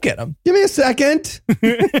 Yeah. We'll get them. Give me a second.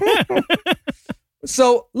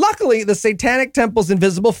 So luckily, the Satanic Temple's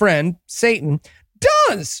invisible friend, Satan,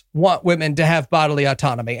 does want women to have bodily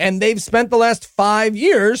autonomy, and they've spent the last 5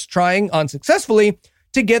 years trying unsuccessfully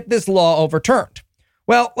to get this law overturned.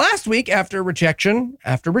 Well, last week, after rejection,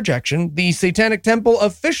 the Satanic Temple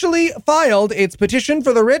officially filed its petition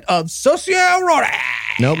for the writ of certiorari.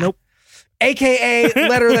 Nope. AKA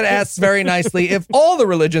letter that asks very nicely if all the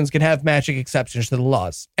religions can have matching exceptions to the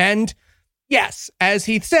laws. And yes, as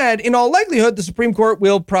Heath said, in all likelihood, the Supreme Court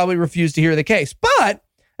will probably refuse to hear the case. But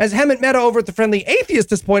as Hemant Mehta over at The Friendly Atheist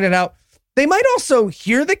has pointed out, they might also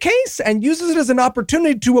hear the case and use it as an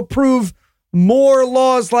opportunity to approve more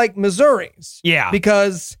laws like Missouri's. Yeah.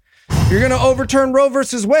 Because you're going to overturn Roe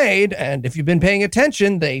versus Wade, and if you've been paying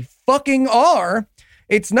attention, they fucking are.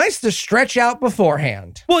 It's nice to stretch out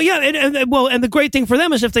beforehand. Well, yeah, and the great thing for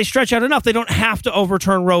them is if they stretch out enough, they don't have to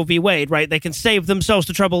overturn Roe v. Wade, right? They can save themselves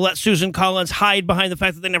the trouble, let Susan Collins hide behind the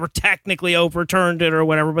fact that they never technically overturned it or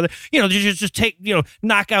whatever. But, just take,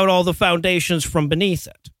 knock out all the foundations from beneath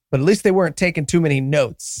it. But at least they weren't taking too many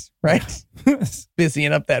notes, right?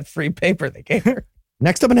 Busying up that free paper they gave her.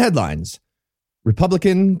 Next up in headlines,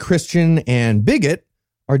 Republican, Christian, and bigot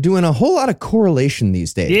are doing a whole lot of correlation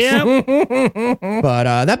these days. Yeah. But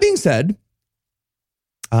that being said,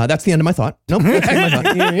 that's the end of my thought. Nope. That's the end of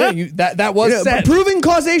my thought. That was said. Proving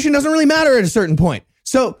causation doesn't really matter at a certain point.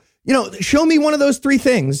 So, show me one of those three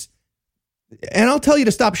things, and I'll tell you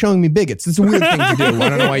to stop showing me bigots. It's a weird thing to do. I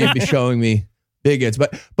don't know why you'd be showing me bigots,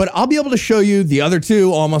 but I'll be able to show you the other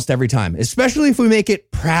two almost every time, especially if we make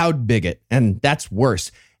it proud bigot, and that's worse.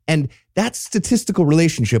 And that statistical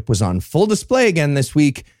relationship was on full display again this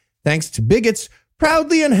week, thanks to bigots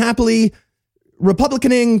proudly and happily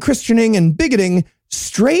Republicaning, Christianing, and bigoting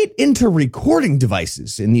straight into recording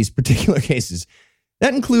devices in these particular cases.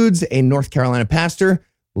 That includes a North Carolina pastor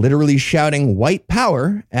literally shouting white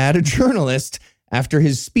power at a journalist after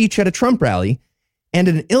his speech at a Trump rally, and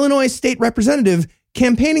an Illinois state representative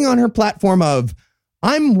campaigning on her platform of,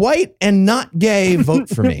 "I'm white and not gay, vote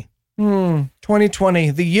for me." 2020,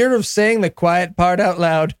 the year of saying the quiet part out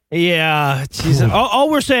loud. Yeah. All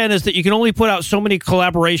we're saying is that you can only put out so many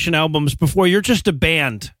collaboration albums before you're just a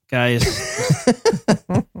band, guys.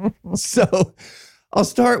 So I'll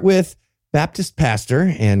start with Baptist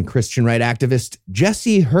pastor and Christian right activist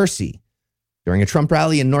Jesse Hersey. During a Trump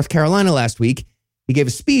rally in North Carolina last week, he gave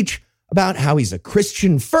a speech about how he's a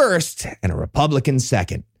Christian first and a Republican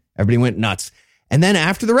second. Everybody went nuts. And then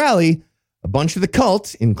after the rally, a bunch of the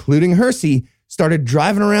cult, including Hersey, started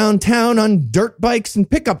driving around town on dirt bikes and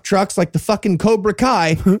pickup trucks like the fucking Cobra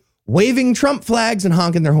Kai, waving Trump flags and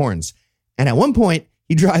honking their horns. And at one point,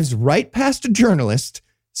 he drives right past a journalist,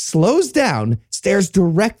 slows down, stares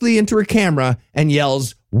directly into her camera, and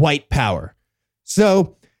yells, "White power."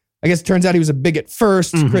 So I guess it turns out he was a bigot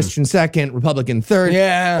first, Christian second, Republican third.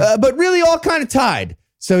 Yeah. But really all kind of tied.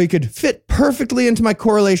 So he could fit perfectly into my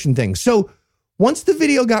correlation thing. So once the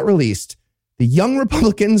video got released, the young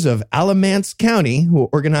Republicans of Alamance County, who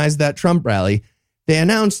organized that Trump rally, they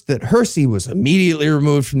announced that Hersey was immediately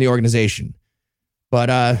removed from the organization.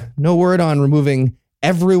 But no word on removing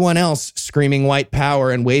everyone else screaming white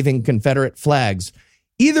power and waving Confederate flags.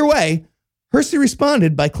 Either way, Hersey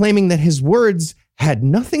responded by claiming that his words had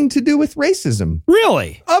nothing to do with racism.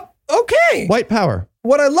 Really? Okay. White power.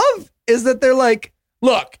 What I love is that they're like,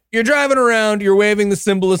 look, you're driving around, you're waving the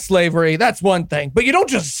symbol of slavery. That's one thing. But you don't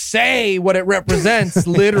just say what it represents,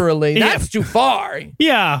 literally. That's too far.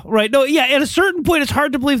 Yeah, right. No, yeah, at a certain point, it's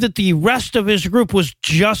hard to believe that the rest of his group was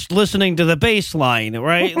just listening to the bass line,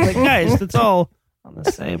 right? Like, guys, that's all on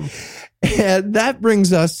the same. And that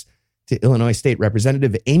brings us to Illinois State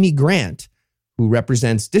Representative Amy Grant, who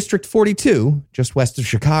represents District 42, just west of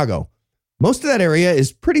Chicago. Most of that area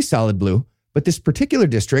is pretty solid blue, but this particular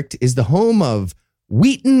district is the home of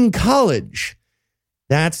Wheaton College.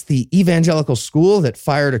 That's the evangelical school that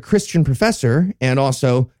fired a Christian professor and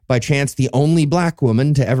also, by chance, the only black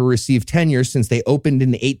woman to ever receive tenure since they opened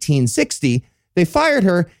in 1860. They fired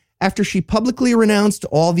her after she publicly renounced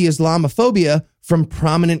all the Islamophobia from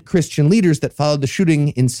prominent Christian leaders that followed the shooting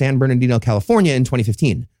in San Bernardino, California in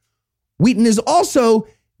 2015. Wheaton is also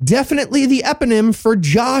definitely the eponym for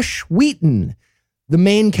Josh Wheaton, the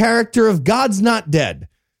main character of God's Not Dead,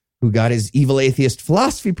 who got his evil atheist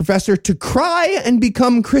philosophy professor to cry and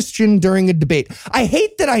become Christian during a debate. I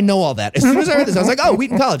hate that I know all that. As soon as I heard this, I was like, oh,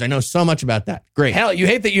 Wheaton College. I know so much about that. Great. Hell, you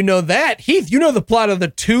hate that you know that. Heath, you know the plot of the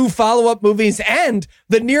 2 follow-up movies and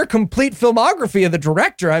the near complete filmography of the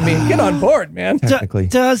director. I mean, get on board, man. Technically.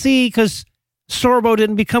 Does he? Because Sorbo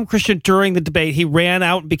didn't become Christian during the debate. He ran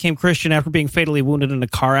out and became Christian after being fatally wounded in a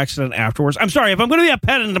car accident afterwards. I'm sorry, if I'm going to be a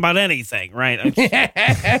pedant about anything, right?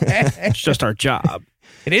 It's just our job.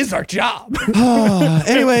 It is our job.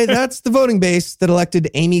 Anyway, that's the voting base that elected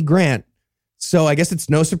Amy Grant. So I guess it's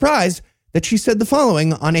no surprise that she said the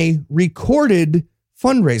following on a recorded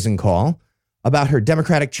fundraising call about her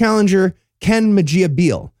Democratic challenger, Ken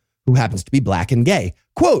Mejia-Beal, who happens to be black and gay.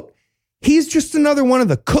 Quote, "He's just another one of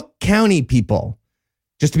the Cook County people."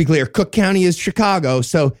 Just to be clear, Cook County is Chicago,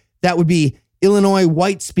 so that would be Illinois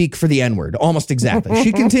white speak for the N-word, almost exactly.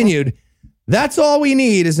 She continued, "That's all we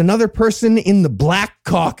need is another person in the black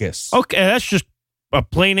caucus." Okay, that's just a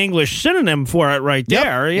plain English synonym for it right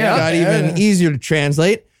there. Yeah. Got even easier to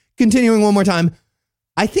translate. Continuing one more time,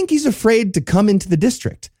 "I think he's afraid to come into the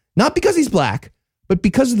district. Not because he's black, but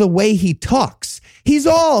because of the way he talks. He's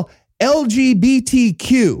all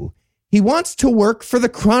LGBTQ. He wants to work for the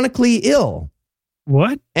chronically ill."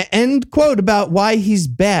 What? End quote about why he's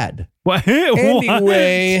bad. What?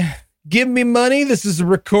 Anyway, give me money. This is a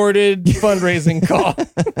recorded fundraising call.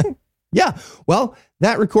 Yeah, well,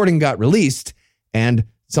 that recording got released, and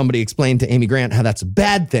somebody explained to Amy Grant how that's a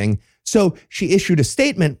bad thing. So she issued a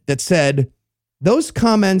statement that said, "Those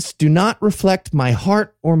comments do not reflect my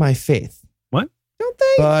heart or my faith." What? Don't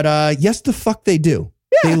they? But yes, the fuck they do.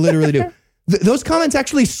 Yeah. They literally do. Those comments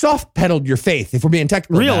actually soft-pedaled your faith, if we're being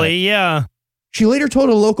technical. Really? Yeah. She later told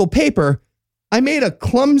a local paper, "I made a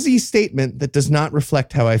clumsy statement that does not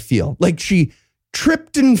reflect how I feel." Like she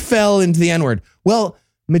tripped and fell into the N-word. Well,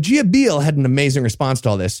 Mejia-Beal had an amazing response to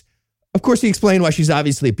all this. Of course, he explained why she's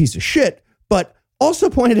obviously a piece of shit, but also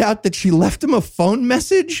pointed out that she left him a phone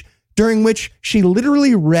message during which she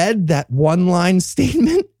literally read that one-line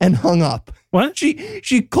statement and hung up. What?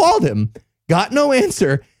 She called him, got no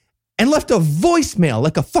answer, and left a voicemail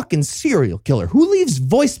like a fucking serial killer. Who leaves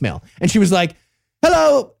voicemail? And she was like,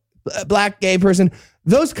 "Hello, black gay person.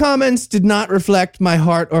 Those comments did not reflect my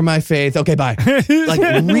heart or my faith. Okay, bye."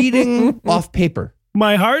 Like reading off paper.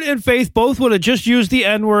 My heart and faith both would have just used the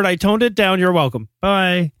N-word. I toned it down. You're welcome.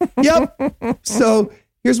 Bye. Yep. So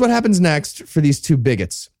here's what happens next for these two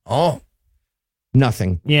bigots. Oh.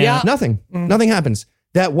 Nothing. Yeah. Nothing. Nothing happens.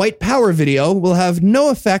 That white power video will have no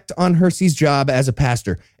effect on Hersey's job as a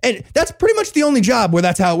pastor. And that's pretty much the only job where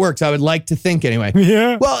that's how it works, I would like to think anyway.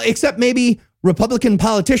 Yeah. Well, except maybe Republican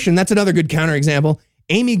politician. That's another good counterexample.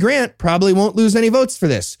 Amy Grant probably won't lose any votes for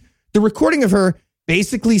this. The recording of her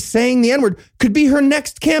basically saying the N-word could be her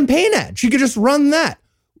next campaign ad. She could just run that.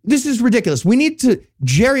 This is ridiculous. We need to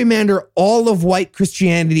gerrymander all of white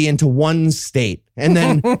Christianity into one state and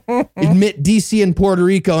then admit DC and Puerto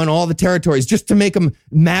Rico and all the territories just to make them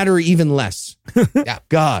matter even less. Yeah,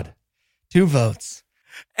 God. 2 votes.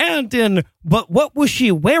 And in But What Was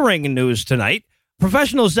She Wearing news tonight,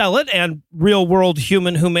 professional zealot and real-world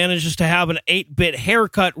human who manages to have an 8-bit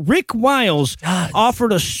haircut, Rick Wiles,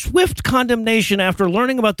 offered a swift condemnation after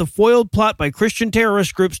learning about the foiled plot by Christian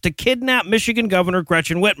terrorist groups to kidnap Michigan Governor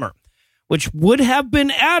Gretchen Whitmer, which would have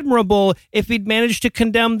been admirable if he'd managed to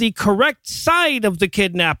condemn the correct side of the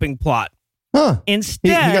kidnapping plot. Huh.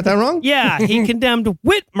 Instead, he got that wrong? Yeah, he condemned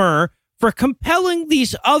Whitmer for compelling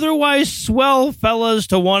these otherwise swell fellas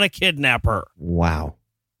to want to kidnap her. Wow.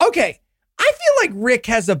 Okay. I feel like Rick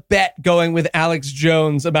has a bet going with Alex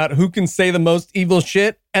Jones about who can say the most evil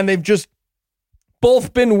shit, and they've just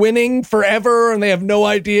both been winning forever, and they have no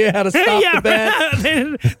idea how to stop the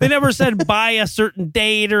bet. They never said by a certain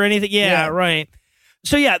date or anything. Yeah, right.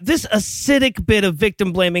 So yeah, this acidic bit of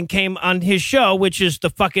victim blaming came on his show, which is the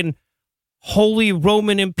fucking Holy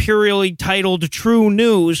Roman Imperially titled True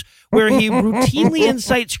News, where he routinely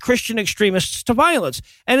incites Christian extremists to violence.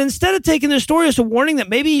 And instead of taking the story as a warning that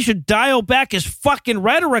maybe he should dial back his fucking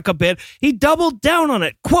rhetoric a bit, he doubled down on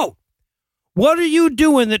it. Quote, "What are you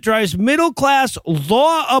doing that drives middle-class,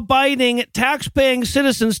 law-abiding, tax-paying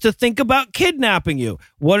citizens to think about kidnapping you?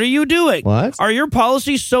 What are you doing? What? Are your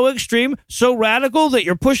policies so extreme, so radical that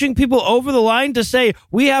you're pushing people over the line to say,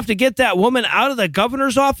 we have to get that woman out of the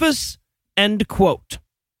governor's office?" End quote.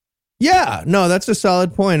 Yeah, no, that's a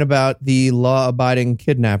solid point about the law-abiding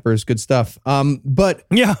kidnappers. Good stuff. But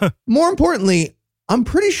yeah, more importantly, I'm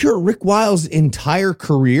pretty sure Rick Wiles' entire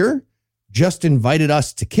career just invited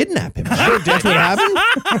us to kidnap him. That's what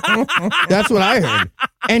happened. That's what I heard.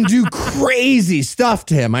 And do crazy stuff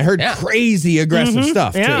to him. I heard crazy aggressive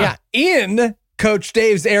stuff too. Yeah, in Coach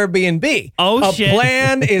Dave's Airbnb. Oh, shit. A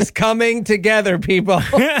plan is coming together, people.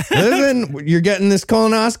 Listen, you're getting this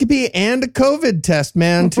colonoscopy and a COVID test,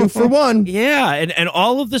 man. 2 for 1. Yeah, and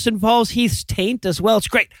all of this involves Heath's taint as well. It's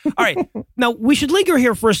great. All right, now we should linger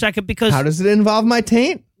here for a second because... How does it involve my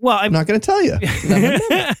taint? Well, I'm not going to tell you.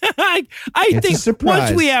 I think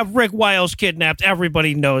once we have Rick Wiles kidnapped,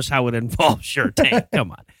 everybody knows how it involves your taint.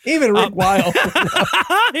 Come on. Even Rick Wiles.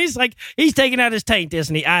 he's taking out his taint,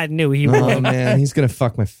 isn't he? I knew he would. Oh, man. He's going to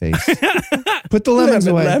fuck my face. Put the lemons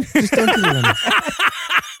away. Just don't do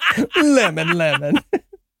the lemons. Lemon.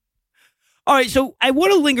 All right, so I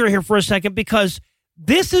want to linger here for a second because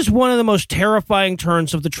this is one of the most terrifying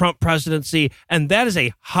turns of the Trump presidency, and that is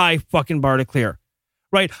a high fucking bar to clear,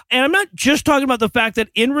 right? And I'm not just talking about the fact that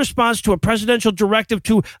in response to a presidential directive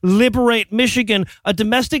to liberate Michigan, a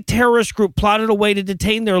domestic terrorist group plotted a way to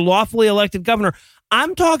detain their lawfully elected governor.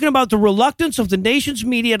 I'm talking about the reluctance of the nation's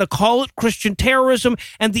media to call it Christian terrorism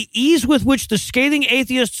and the ease with which the scathing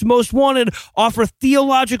atheists most wanted offer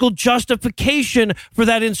theological justification for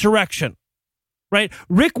that insurrection. Right?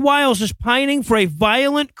 Rick Wiles is pining for a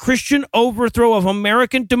violent Christian overthrow of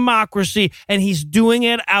American democracy, and he's doing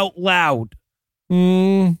it out loud.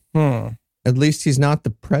 Mm-hmm. At least he's not the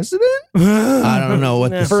president? I don't know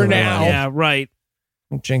what this for now. Yeah, right.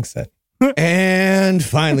 Don't jinx it. And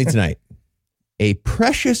finally tonight, a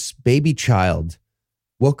precious baby child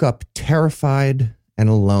woke up terrified and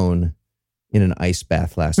alone in an ice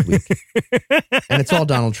bath last week. And it's all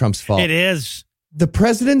Donald Trump's fault. It is. The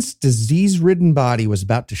president's disease-ridden body was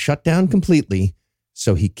about to shut down completely,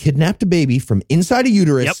 so he kidnapped a baby from inside a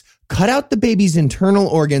uterus, cut out the baby's internal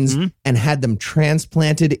organs, and had them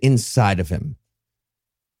transplanted inside of him.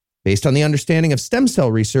 Based on the understanding of stem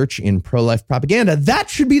cell research in pro-life propaganda, that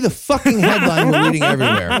should be the fucking headline we're reading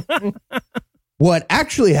everywhere. What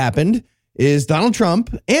actually happened is Donald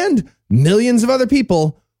Trump and millions of other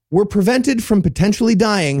people were prevented from potentially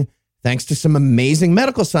dying thanks to some amazing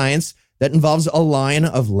medical science that involves a line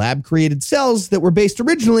of lab-created cells that were based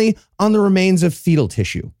originally on the remains of fetal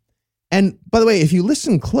tissue. And by the way, if you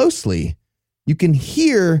listen closely, you can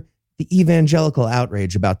hear the evangelical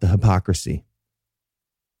outrage about the hypocrisy.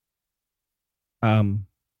 Did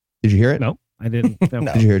you hear it? No, I didn't.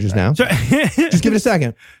 No. Did you hear it just now? Sorry. Just give it a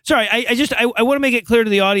second. Sorry, I want to make it clear to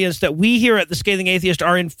the audience that we here at The Scathing Atheist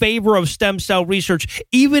are in favor of stem cell research,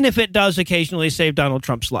 even if it does occasionally save Donald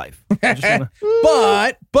Trump's life.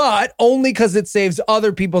 But only because it saves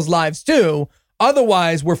other people's lives too.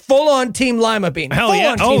 Otherwise, we're full on Team Lima Bean. Hell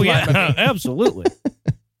yeah. Oh yeah, absolutely.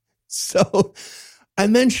 So I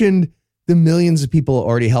mentioned the millions of people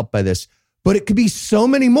already helped by this, but it could be so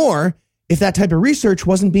many more if that type of research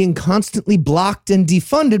wasn't being constantly blocked and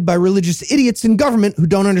defunded by religious idiots in government who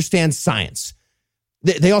don't understand science.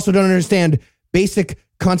 They also don't understand basic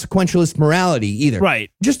consequentialist morality either. Right.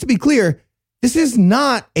 Just to be clear, this is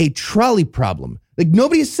not a trolley problem. Like,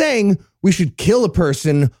 nobody is saying we should kill a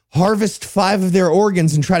person, harvest 5 of their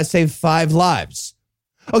organs, and try to save 5 lives.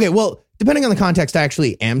 Okay, well, depending on the context, I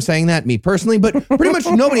actually am saying that, me personally, but pretty much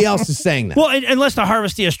nobody else is saying that. Well, unless the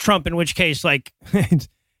harvestee is Trump, in which case, like,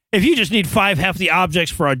 if you just need 5 hefty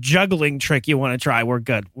objects for a juggling trick you want to try, we're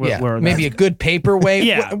good. We're maybe a good paperweight.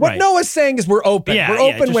 Yeah, what right. Noah's saying is we're open. Yeah, we're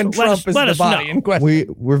open just when Trump is the body in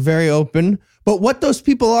question. We're very open. But what those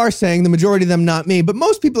people are saying, the majority of them, not me, but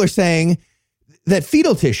most people are saying that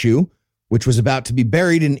fetal tissue, which was about to be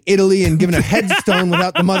buried in Italy and given a headstone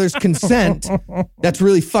without the mother's consent, that's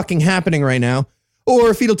really fucking happening right now.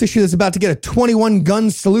 Or fetal tissue that's about to get a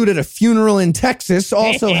 21-gun salute at a funeral in Texas,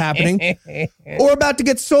 also happening. Or about to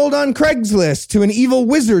get sold on Craigslist to an evil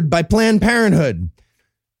wizard by Planned Parenthood.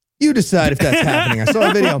 You decide if that's happening. I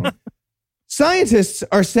saw a video. Scientists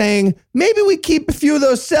are saying, maybe we keep a few of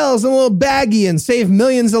those cells in a little baggie and save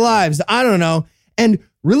millions of lives. I don't know. And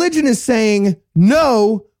religion is saying,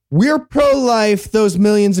 no, we're pro-life. Those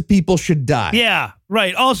millions of people should die. Yeah,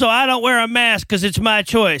 right. Also, I don't wear a mask because it's my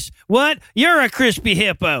choice. What? You're a crispy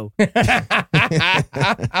hippo. What I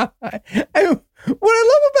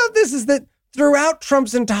love about this is that throughout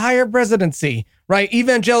Trump's entire presidency, right,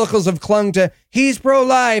 evangelicals have clung to, he's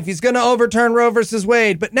pro-life, he's going to overturn Roe versus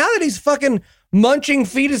Wade. But now that he's fucking munching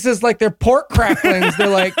fetuses like they're pork cracklings, they're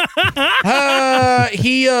like,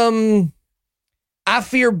 I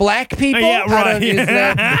fear black people. Yeah, right.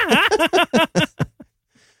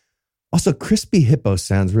 Also, crispy hippo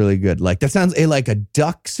sounds really good. Like, that sounds like a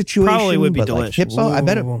duck situation. Probably would be but delicious. Like hippo, I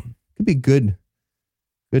bet it could be good.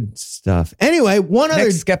 Good stuff. Anyway, one other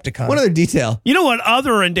detail. You know what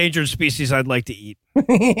other endangered species I'd like to eat? Are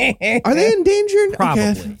they endangered? Probably.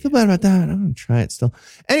 Okay, I feel bad about that. I'm going to try it still.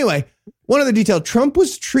 Anyway, one other detail. Trump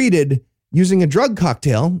was treated using a drug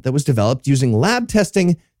cocktail that was developed using lab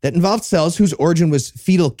testing that involved cells whose origin was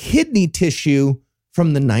fetal kidney tissue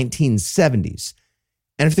from the 1970s.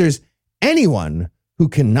 And if there's anyone who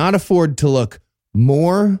cannot afford to look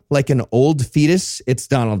more like an old fetus, it's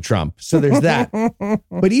Donald Trump. So there's that.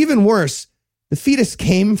 But even worse, The fetus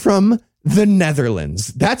came from the Netherlands.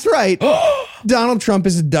 That's right. Donald Trump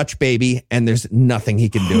is a Dutch baby, and there's nothing he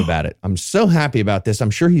can do about it. I'm so happy about this.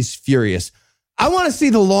 I'm sure he's furious. I want to see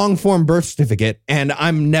the long-form birth certificate, and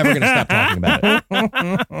I'm never going to stop talking about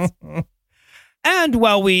it. And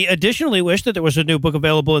while we additionally wish that there was a new book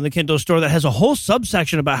available in the Kindle store that has a whole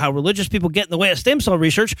subsection about how religious people get in the way of stem cell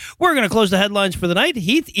research, we're going to close the headlines for the night.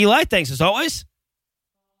 Heath, Eli, thanks as always.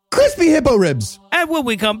 Crispy hippo ribs. And when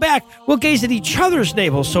we come back, we'll gaze at each other's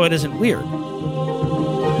navels so it isn't weird.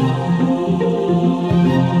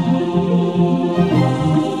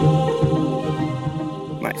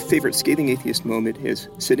 My favorite Scathing Atheist moment is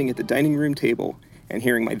sitting at the dining room table and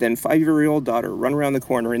hearing my then 5-year-old daughter run around the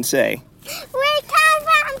corner and say, "We come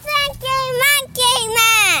from Monkey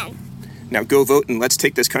Man!" "Now go vote and let's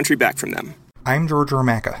take this country back from them." I'm George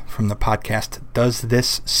Romaka from the podcast Does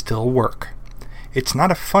This Still Work? It's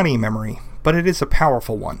not a funny memory, but it is a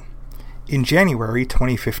powerful one. In January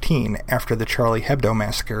 2015, after the Charlie Hebdo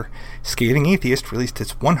massacre, Scathing Atheist released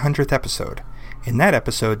its 100th episode. In that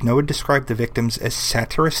episode, Noah described the victims as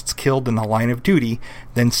satirists killed in the line of duty,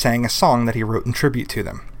 then sang a song that he wrote in tribute to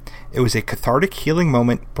them. It was a cathartic, healing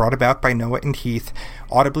moment brought about by Noah and Heath,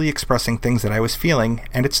 audibly expressing things that I was feeling,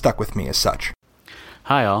 and it stuck with me as such.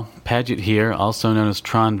 Hi all, Padgett here, also known as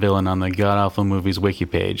Tron Villain on the God Awful Movies wiki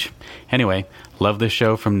page. Anyway, love the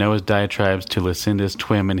show from Noah's diatribes to Lucinda's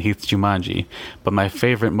Twim and Heath's Jumanji, but my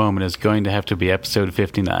favorite moment is going to have to be episode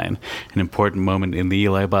 59, an important moment in the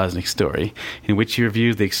Eli Bosnick story, in which he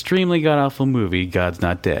reviews the extremely God Awful movie God's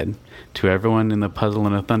Not Dead. To everyone in the Puzzle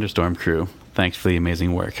in a Thunderstorm crew, thanks for the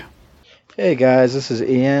amazing work. Hey guys, this is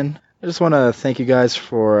Ian. I just want to thank you guys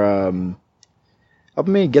for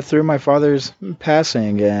helping me get through my father's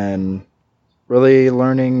passing and really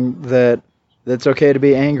learning that it's okay to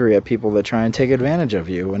be angry at people that try and take advantage of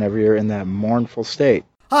you whenever you're in that mournful state.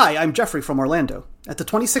 Hi, I'm Jeffrey from Orlando. At the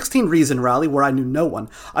 2016 Reason rally, where I knew no one,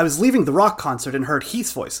 I was leaving the rock concert and heard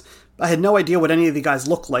Heath's voice. I had no idea what any of the guys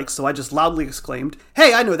looked like, so I just loudly exclaimed,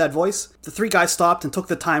 "Hey, I know that voice!" The 3 guys stopped and took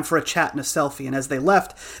the time for a chat and a selfie, and as they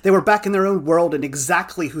left, they were back in their own world and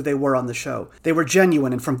exactly who they were on the show. They were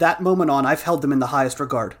genuine, and from that moment on, I've held them in the highest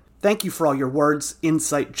regard. Thank you for all your words,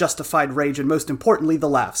 insight, justified rage, and most importantly, the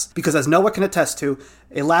laughs. Because as Noah can attest to,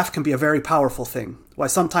 a laugh can be a very powerful thing. Why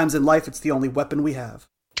sometimes in life, it's the only weapon we have.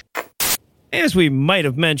 As we might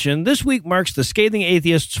have mentioned, this week marks the Scathing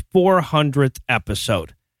Atheist's 400th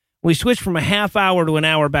episode. We switched from a half hour to an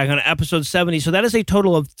hour back on episode 70, so that is a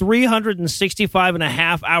total of 365 and a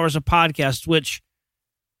half hours of podcasts, which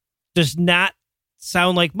does not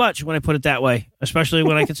sound like much when I put it that way, especially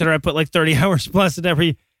when I consider I put like 30 hours plus in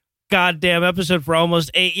every goddamn episode for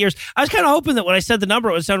almost 8 years. I was kind of hoping that when I said the number,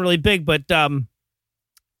 it would sound really big, but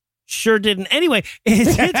sure didn't. Anyway,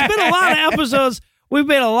 it's been a lot of episodes. We've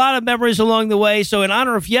made a lot of memories along the way, so in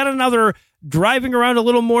honor of yet another driving around a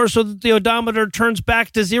little more so that the odometer turns back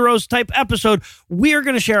to zeros type episode, we are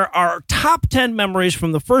going to share our top 10 memories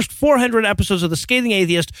from the first 400 episodes of The Scathing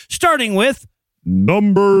Atheist, starting with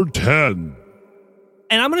number 10.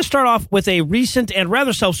 And I'm going to start off with a recent and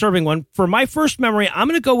rather self-serving one. For my first memory, I'm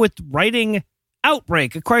going to go with writing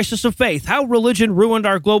Outbreak, A Crisis of Faith, How Religion Ruined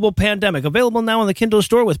Our Global Pandemic. Available now in the Kindle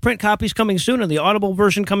store with print copies coming soon and the Audible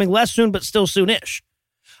version coming less soon, but still soonish.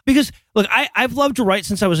 Because, look, I've loved to write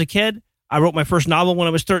since I was a kid. I wrote my first novel when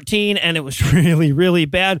I was 13, and it was really, really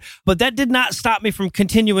bad. But that did not stop me from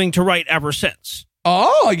continuing to write ever since.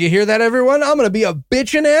 Oh, you hear that, everyone? I'm going to be a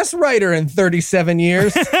bitchin'-ass writer in 37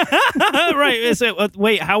 years. Right.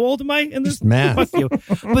 Wait, how old am I in this? Just math. Fuck you.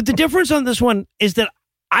 But the difference on this one is that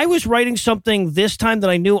I was writing something this time that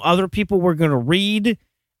I knew other people were going to read.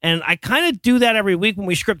 And I kind of do that every week when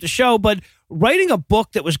we script the show. But writing a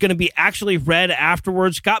book that was going to be actually read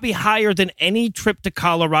afterwards got me higher than any trip to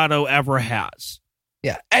Colorado ever has.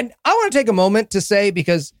 Yeah. And I want to take a moment to say,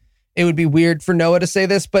 because it would be weird for Noah to say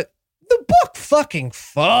this, but the book fucking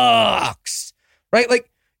fucks, right? Like,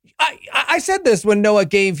 I said this when Noah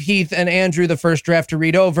gave Heath and Andrew the first draft to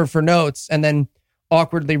read over for notes, and then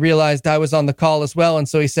awkwardly realized I was on the call as well. And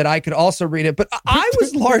so he said I could also read it. But I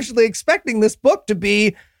was largely expecting this book to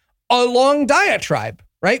be a long diatribe,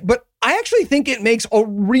 right? But I actually think it makes a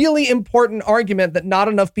really important argument that not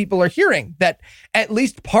enough people are hearing, that at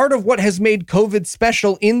least part of what has made COVID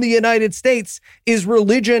special in the United States is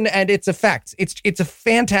religion and its effects. It's a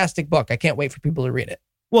fantastic book. I can't wait for people to read it.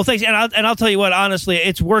 Well, thanks. And I'll tell you what, honestly,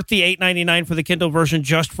 it's worth the $8.99 for the Kindle version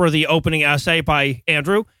just for the opening essay by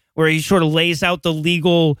Andrew, where he sort of lays out the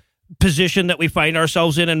legal position that we find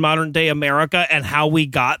ourselves in modern day America and how we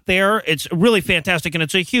got there. It's really fantastic, and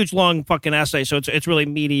it's a huge, long fucking essay, so it's really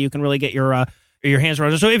meaty. You can really get your your hands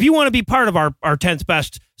around it. So if you want to be part of our 10th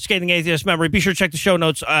best Scathing Atheist memory, be sure to check the show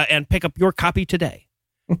notes and pick up your copy today.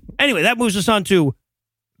 Anyway, that moves us on to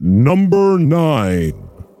number 9.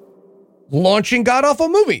 Launching god-awful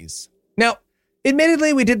movies. Now,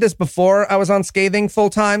 admittedly, we did this before I was on Scathing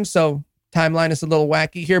full-time, so timeline is a little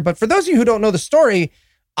wacky here. But for those of you who don't know the story,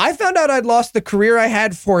 I found out I'd lost the career I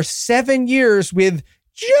had for 7 years with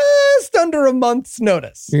just under a month's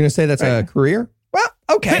notice. You're going to say that's a career? Well,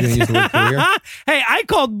 okay. You're gonna use the word career? Hey, I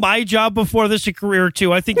called my job before this a career,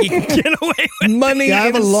 too. I think you can get away with money. Yeah, I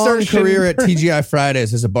have a long career at TGI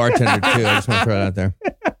Fridays as a bartender, too. I just want to throw it out there.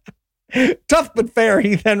 Tough but fair,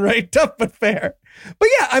 Ethan, right? Tough but fair. But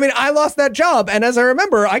yeah, I mean, I lost that job. And as I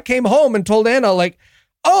remember, I came home and told Anna, like,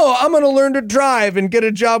 oh, I'm going to learn to drive and get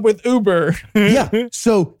a job with Uber. Yeah.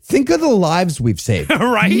 So think of the lives we've saved.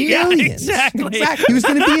 Right? Millions. Yeah, exactly. He was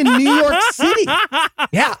going to be in New York City.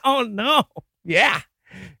 Yeah. Oh, no. Yeah,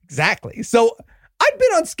 exactly. So I'd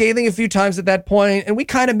been on Scathing a few times at that point, and we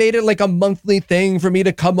kind of made it like a monthly thing for me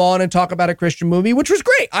to come on and talk about a Christian movie, which was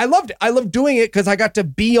great. I loved it. I loved doing it because I got to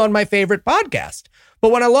be on my favorite podcast.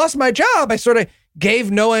 But when I lost my job, I sort of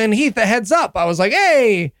gave Noah and Heath a heads up. I was like,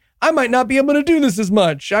 hey, I might not be able to do this as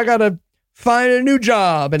much. I got to find a new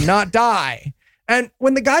job and not die. And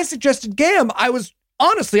when the guy suggested GAM, I was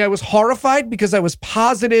horrified because I was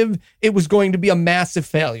positive it was going to be a massive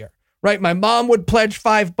failure, right? My mom would pledge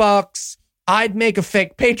 $5. I'd make a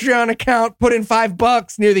fake Patreon account, put in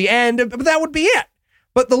 $5 near the end, but that would be it.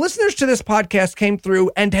 But the listeners to this podcast came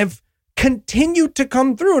through and have continued to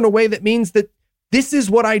come through in a way that means that this is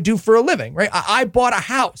what I do for a living, right? I bought a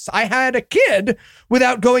house. I had a kid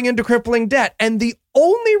without going into crippling debt. And the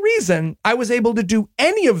only reason I was able to do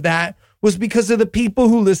any of that was because of the people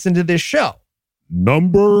who listen to this show.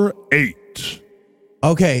 Number 8.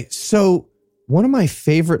 Okay, so one of my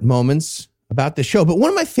favorite moments about the show, but one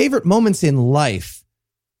of my favorite moments in life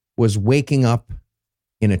was waking up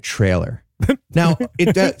in a trailer. Now,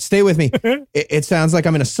 stay with me. It sounds like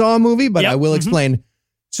I'm in a Saw movie, but I will explain.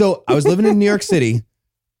 So I was living in New York City,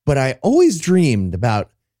 but I always dreamed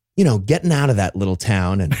about, getting out of that little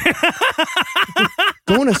town and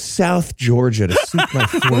going to South Georgia to seek my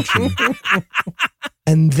fortune.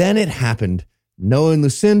 And then it happened. Noah and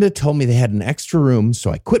Lucinda told me they had an extra room,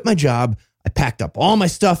 so I quit my job. I packed up all my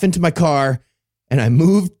stuff into my car, and I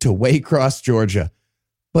moved to Waycross, Georgia.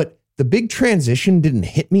 But the big transition didn't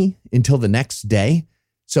hit me until the next day.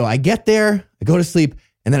 So I get there, I go to sleep,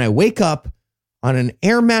 and then I wake up on an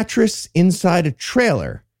air mattress inside a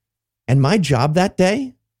trailer. And my job that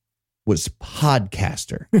day was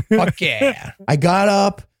podcaster. Fuck yeah. I got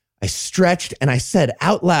up, I stretched, and I said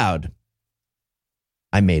out loud,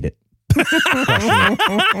 I made it.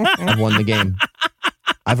 I've won the game.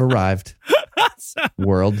 I've arrived.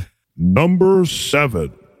 World. Number 7.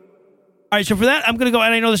 All right, so for that, I'm going to go,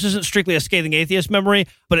 and I know this isn't strictly a Scathing Atheist memory,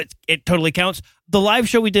 but it totally counts. The live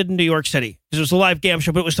show we did in New York City, because it was a live GAM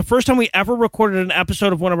show, but it was the first time we ever recorded an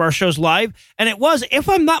episode of one of our shows live, and it was, if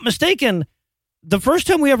I'm not mistaken, the first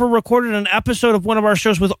time we ever recorded an episode of one of our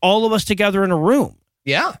shows with all of us together in a room.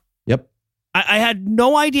 Yeah. Yep. I had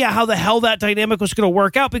no idea how the hell that dynamic was going to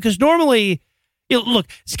work out, because normally, look,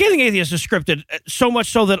 Scathing Atheist is scripted, so much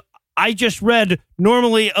so that I just read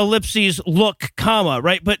normally ellipses look comma,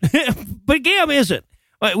 right? But GAM isn't.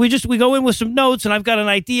 We go in with some notes, and I've got an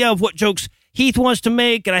idea of what jokes Heath wants to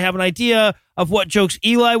make, and I have an idea of what jokes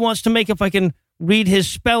Eli wants to make if I can read his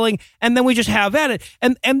spelling, and then we just have at it.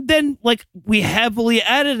 And then we heavily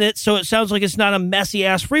edit it so it sounds like it's not a messy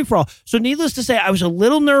ass free for all. So needless to say, I was a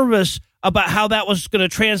little nervous about how that was going to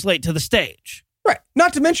translate to the stage. Right.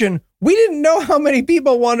 Not to mention, we didn't know how many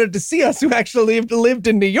people wanted to see us who actually lived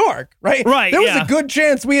in New York, right? Right. There was a good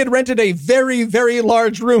chance we had rented a very, very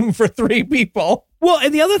large room for 3 people. Well,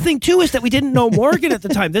 and the other thing, too, is that we didn't know Morgan at the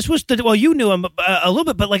time. This was you knew him a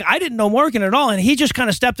little bit, but I didn't know Morgan at all. And he just kind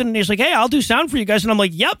of stepped in and he's like, hey, I'll do sound for you guys. And I'm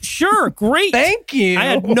like, yep, sure, great. Thank you. I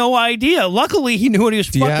had no idea. Luckily, he knew what he was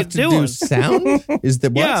fucking doing. Do sound? Is the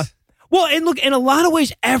what? Yeah. Well, and look, in a lot of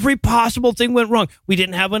ways, every possible thing went wrong. We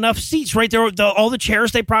didn't have enough seats, right? All the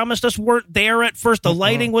chairs they promised us weren't there at first. The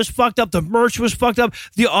lighting was fucked up. The merch was fucked up.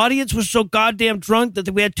 The audience was so goddamn drunk that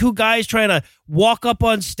we had 2 guys trying to walk up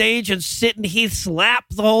on stage and sit in Heath's lap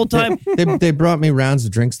the whole time. They brought me rounds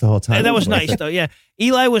of drinks the whole time. And that was nice, though, yeah.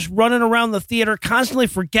 Eli was running around the theater constantly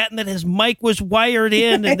forgetting that his mic was wired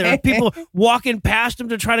in, and there were people walking past him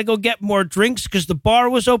to try to go get more drinks because the bar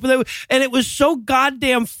was open. And it was so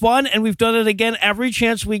goddamn fun, and we've done it again every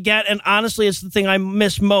chance we get, and honestly, it's the thing I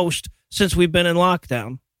miss most since we've been in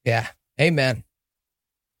lockdown. Yeah. Amen.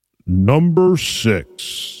 Number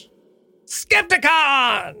 6.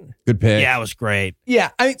 Skepticon! Good pick. Yeah, it was great.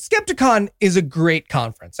 Yeah, I mean, Skepticon is a great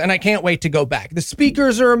conference, and I can't wait to go back. The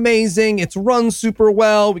speakers are amazing. It's run super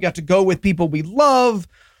well. We got to go with people we love.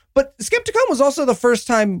 But Skepticon was also the first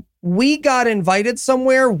time we got invited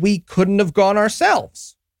somewhere we couldn't have gone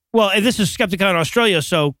ourselves. Well, and this is Skepticon Australia,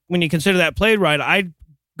 so when you consider that played right, I'd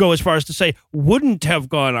go as far as to say wouldn't have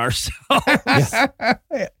gone ourselves.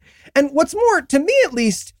 And what's more, to me at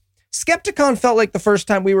least, Skepticon felt like the first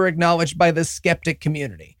time we were acknowledged by the skeptic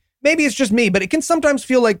community. Maybe it's just me, but it can sometimes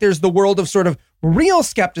feel like there's the world of sort of real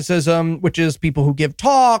skepticism, which is people who give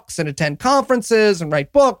talks and attend conferences and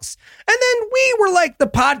write books. And then we were like the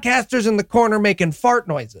podcasters in the corner making fart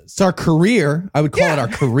noises. It's our career. I would call it our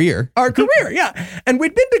career. Our career, yeah. And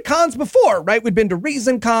we'd been to cons before, right? We'd been to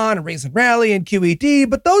ReasonCon and Reason Rally and QED,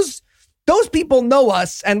 but those people know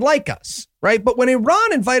us and like us, right? But when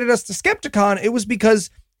Iran invited us to Skepticon, it was because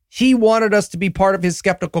he wanted us to be part of his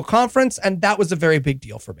skeptical conference, and that was a very big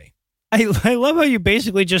deal for me. I love how you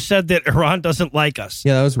basically just said that Iran doesn't like us.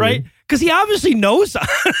 Yeah, that was right. Because he obviously knows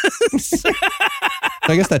us.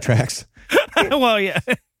 I guess that tracks. Well, yeah.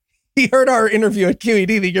 He heard our interview at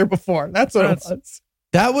QED the year before. That's what it was.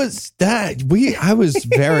 I was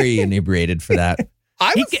very inebriated for that.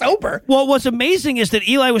 I was sober. Well, what's amazing is that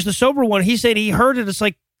Eli was the sober one. He said he heard it. It's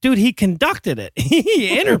like, dude, he conducted it.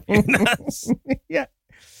 He interviewed us. Yeah.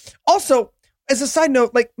 Also, as a side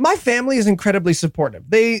note, like my family is incredibly supportive.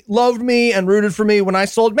 They loved me and rooted for me when I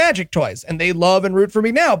sold magic toys, and they love and root for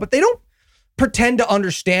me now, but they don't pretend to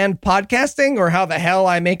understand podcasting or how the hell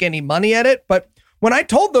I make any money at it. But when I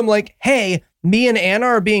told them like, hey, me and Anna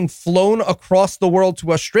are being flown across the world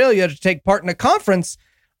to Australia to take part in a conference,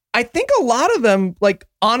 I think a lot of them like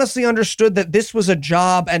honestly understood that this was a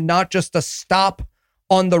job and not just a stop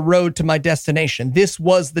on the road to my destination. This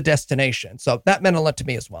was the destination. So that meant a lot to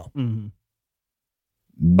me as well. Mm-hmm.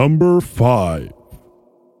 Number 5.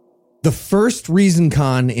 The first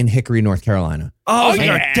ReasonCon in Hickory, North Carolina. Oh,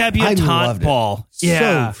 yeah. Our debutante ball.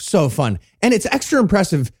 Yeah. So fun. And it's extra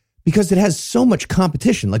impressive because it has so much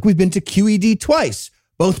competition. Like we've been to QED twice.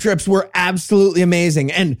 Both trips were absolutely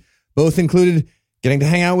amazing. And both included getting to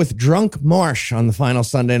hang out with drunk Marsh on the final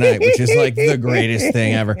Sunday night, which is like the greatest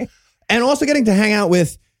thing ever. And also getting to hang out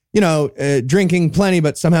with, drinking plenty,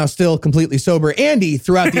 but somehow still completely sober Andy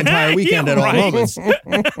throughout the entire weekend at all moments.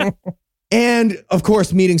 And of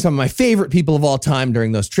course, meeting some of my favorite people of all time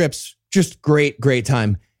during those trips. Just great, great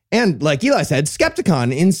time. And like Eli said,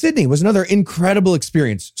 Skepticon in Sydney was another incredible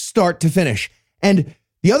experience, start to finish. And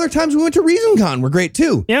the other times we went to ReasonCon were great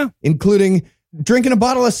too. Yeah. Including drinking a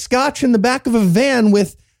bottle of scotch in the back of a van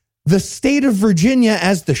with the state of Virginia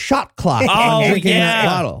as the shot clock on drinking that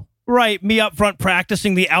bottle. Right, me up front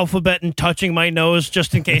practicing the alphabet and touching my nose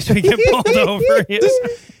just in case we get pulled over.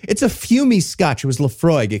 It's a fumey scotch. It was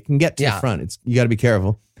Lafroig. It can get to the front. You got to be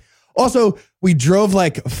careful. Also, we drove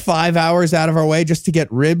like 5 hours out of our way just to get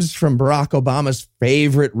ribs from Barack Obama's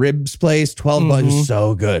favorite ribs place, 12 bucks.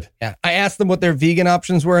 So good. Yeah, I asked them what their vegan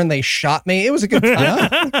options were and they shot me. It was a good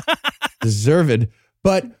time. Deserved.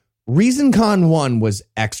 But ReasonCon 1 was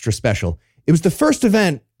extra special. It was the first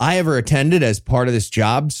event I ever attended as part of this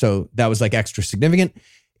job, so that was like extra significant.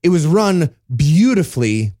 It was run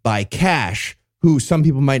beautifully by Cash, who some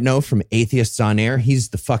people might know from Atheists on Air. He's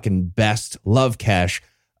the fucking best. Love Cash.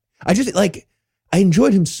 I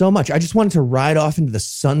enjoyed him so much. I just wanted to ride off into the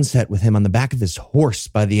sunset with him on the back of his horse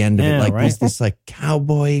by the end of it. Like he's this like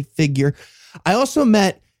cowboy figure. I also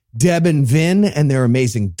met Deb and Vin and their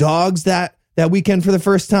amazing dogs that weekend for the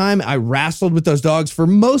first time. I wrestled with those dogs for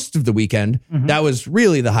most of the weekend. Mm-hmm. That was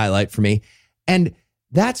really the highlight for me. And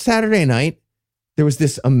that Saturday night, there was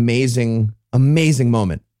this amazing, amazing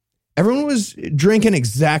moment. Everyone was drinking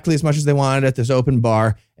exactly as much as they wanted at this open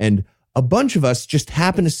bar. And a bunch of us just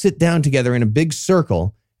happened to sit down together in a big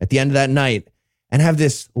circle at the end of that night and have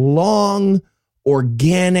this long,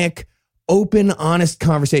 organic, open, honest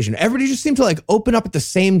conversation. Everybody just seemed to like open up at the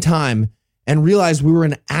same time and realized we were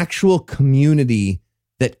an actual community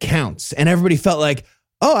that counts. And everybody felt like,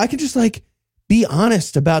 oh, I could just like be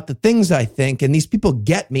honest about the things I think. And these people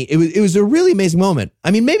get me. It was a really amazing moment. I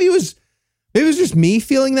mean, maybe it was just me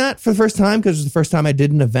feeling that for the first time because it was the first time I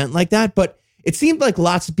did an event like that. But it seemed like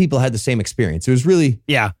lots of people had the same experience. It was really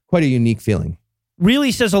quite a unique feeling.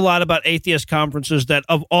 Really says a lot about atheist conferences that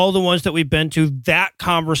of all the ones that we've been to, that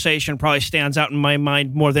conversation probably stands out in my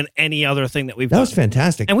mind more than any other thing that we've done. That was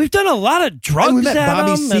fantastic. And we've done a lot of drugs. And we met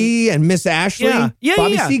Bobby C. and Miss Ashley.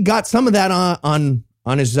 Bobby C. got some of that on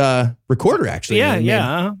his recorder, actually. Made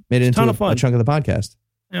it into a chunk of the podcast.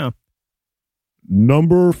 Yeah.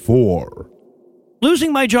 Number 4.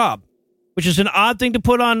 Losing my job, which is an odd thing to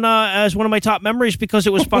put on as one of my top memories because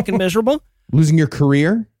it was fucking miserable. Losing your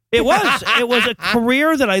career? It was. It was a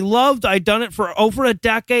career that I loved. I'd done it for over a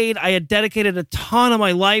decade. I had dedicated a ton of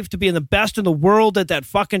my life to being the best in the world at that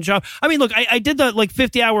fucking job. I mean, look, I did the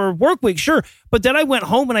 50-hour work week, sure. But then I went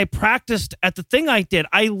home and I practiced at the thing I did.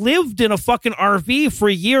 I lived in a fucking RV for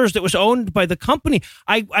years that was owned by the company.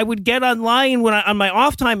 I would get online on my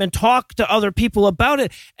off time and talk to other people about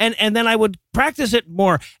it. And then I would practice it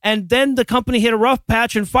more. And then the company hit a rough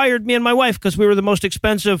patch and fired me and my wife because we were the most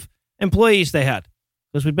expensive employees they had.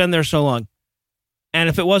 Because we'd been there so long. And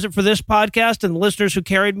if it wasn't for this podcast and the listeners who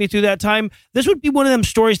carried me through that time, this would be one of them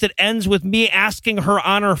stories that ends with me asking Her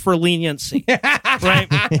Honor for leniency. Right?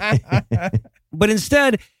 But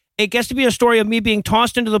instead, it gets to be a story of me being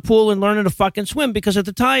tossed into the pool and learning to fucking swim. Because at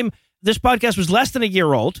the time, this podcast was less than a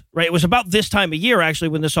year old. Right? It was about this time of year, actually,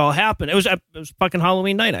 when this all happened. It was fucking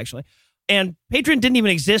Halloween night, actually. And Patreon didn't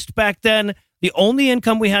even exist back then. The only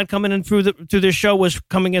income we had coming in through this show was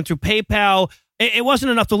coming in through PayPal. It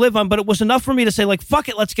wasn't enough to live on, but it was enough for me to say, like, fuck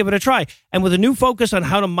it, let's give it a try. And with a new focus on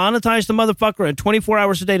how to monetize the motherfucker and 24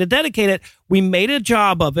 hours a day to dedicate it, we made a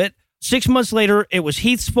job of it. 6 months later, it was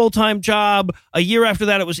Heath's full-time job. A year after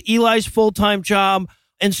that, it was Eli's full-time job.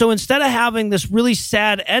 And so instead of having this really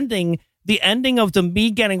sad ending, the ending of the me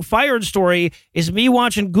getting fired story is me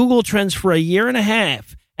watching Google Trends for a year and a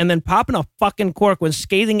half and then popping a fucking cork when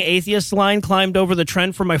Scathing Atheist line climbed over the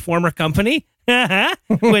trend for my former company.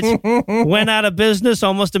 Which went out of business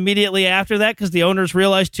almost immediately after that because the owners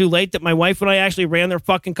realized too late that my wife and I actually ran their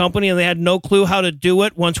fucking company and they had no clue how to do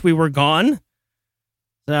it once we were gone.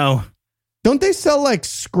 So, don't they sell like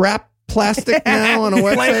scrap plastic now on a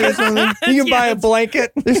website or something? You can buy a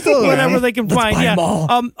blanket. They're still whatever they can find.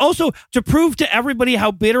 Yeah. Also, to prove to everybody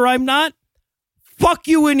how bitter I'm not, fuck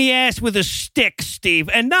you in the ass with a stick, Steve,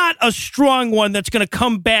 and not a strong one that's going to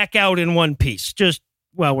come back out in one piece. Just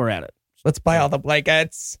while we're at it. Let's buy all the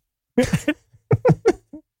blankets.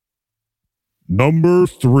 Number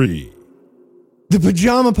 3. The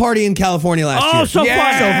pajama party in California last year. Oh, so fun.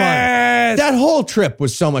 So fun. That whole trip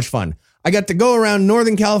was so much fun. I got to go around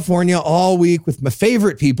Northern California all week with my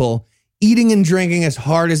favorite people, eating and drinking as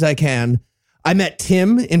hard as I can. I met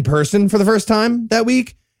Tim in person for the first time that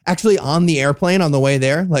week, actually on the airplane on the way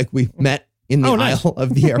there. Like we met in the aisle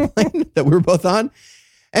of the airplane that we were both on.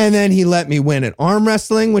 And then he let me win at arm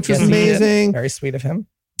wrestling, which was amazing. Very sweet of him.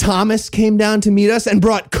 Thomas came down to meet us and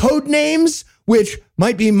brought Code Names, which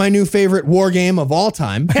might be my new favorite war game of all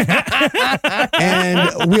time.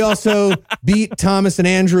 And we also beat Thomas and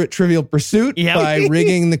Andrew at Trivial Pursuit by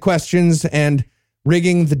rigging the questions and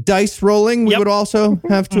rigging the dice rolling. We would also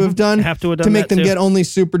have to have done to make them get only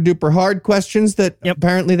super duper hard questions that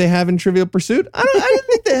apparently they have in Trivial Pursuit. I didn't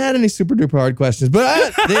think they had any super duper hard questions,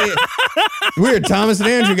 but weird. Thomas and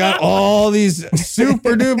Andrew got all these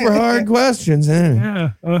super duper hard questions.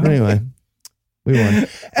 Anyway, we won.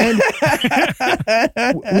 And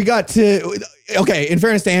we got to, in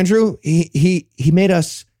fairness to Andrew, he made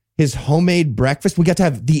us his homemade breakfast. We got to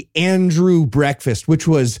have the Andrew breakfast, which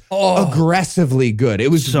was aggressively good.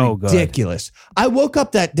 It was so ridiculous. Good. I woke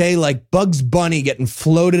up that day like Bugs Bunny getting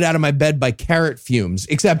floated out of my bed by carrot fumes,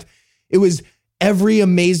 except it was every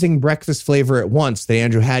amazing breakfast flavor at once that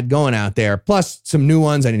Andrew had going out there, plus some new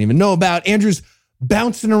ones I didn't even know about. Andrew's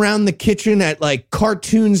bouncing around the kitchen at like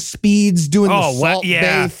cartoon speeds, doing the Salt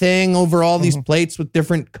Bay thing over all these plates with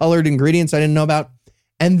different colored ingredients I didn't know about.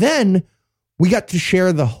 And then we got to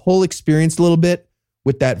share the whole experience a little bit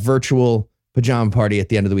with that virtual pajama party at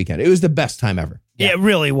the end of the weekend. It was the best time ever. Yeah. It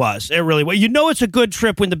really was. It really was. You know, it's a good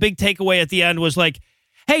trip when the big takeaway at the end was like,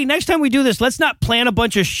 hey, next time we do this, let's not plan a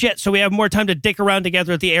bunch of shit so we have more time to dick around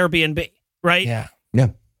together at the Airbnb. Right? Yeah.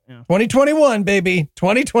 2021, baby.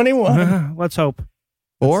 2021. Let's hope.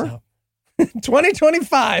 Or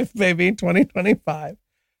 2025, baby. 2025.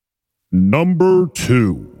 Number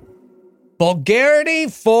 2. Vulgarity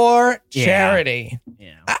for charity.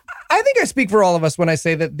 Yeah. I think I speak for all of us when I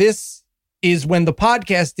say that this is when the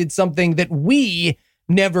podcast did something that we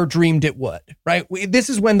never dreamed it would, right? This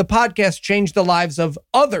is when the podcast changed the lives of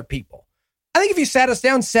other people. I think if you sat us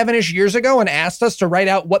down 7-ish years ago and asked us to write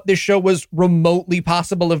out what this show was remotely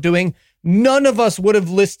possible of doing, none of us would have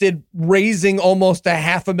listed raising almost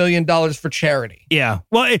 $500,000 for charity. Yeah.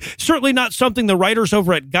 Well, certainly not something the writers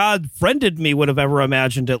over at God Friended Me would have ever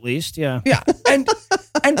imagined, at least. Yeah. Yeah.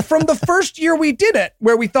 And from the first year we did it,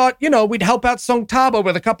 where we thought, we'd help out Song Taba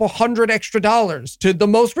with a couple $100 extra, to the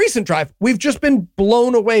most recent drive, we've just been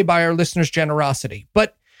blown away by our listeners' generosity.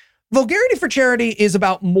 But Vulgarity for Charity is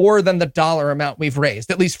about more than the dollar amount we've raised,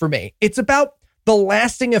 at least for me. It's about the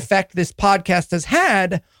lasting effect this podcast has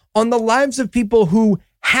had on the lives of people who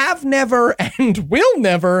have never and will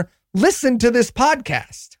never listen to this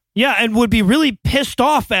podcast. Yeah, and would be really pissed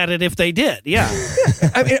off at it if they did. Yeah.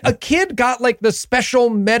 I mean, a kid got like the special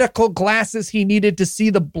medical glasses he needed to see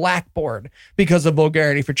the blackboard because of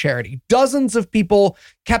Vulgarity for Charity. Dozens of people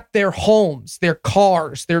kept their homes, their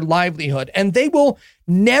cars, their livelihood, and they will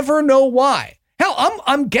never know why. Hell,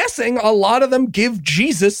 I'm guessing a lot of them give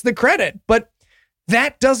Jesus the credit, but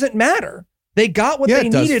that doesn't matter. They got what they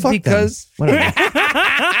needed because...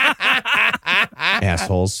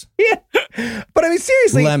 Assholes. Yeah. But I mean,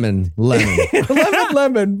 seriously. Lemon.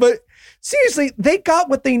 lemon. But seriously, they got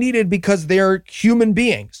what they needed because they're human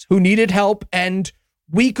beings who needed help and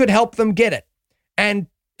we could help them get it. And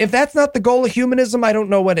if that's not the goal of humanism, I don't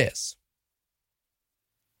know what is.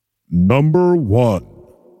 Number 1.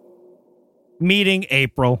 Meeting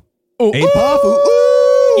April.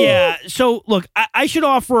 Yeah, so look, I should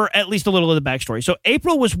offer at least a little of the backstory. So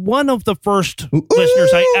April was one of the first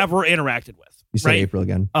listeners I ever interacted with. You say April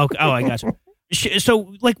again. Okay. Oh, I got you.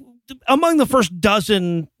 So like among the first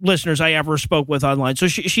dozen listeners I ever spoke with online. So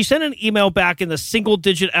she sent an email back in the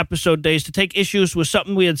single-digit episode days to take issues with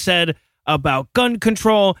something we had said about gun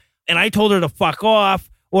control, and I told her to fuck off.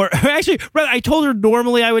 Or actually, I told her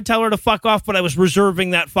normally I would tell her to fuck off, but I was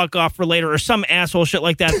reserving that fuck off for later or some asshole shit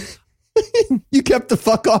like that. You kept the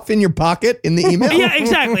fuck off in your pocket in the email? Yeah,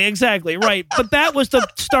 exactly. Right. But that was the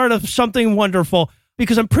start of something wonderful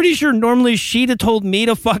because I'm pretty sure normally she'd have told me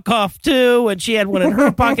to fuck off too, and she had one in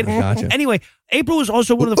her pocket. Gotcha. Anyway, April was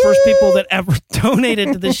also one of the first people that ever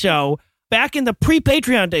donated to the show back in the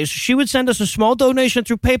pre-Patreon days. She would send us a small donation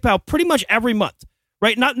through PayPal pretty much every month.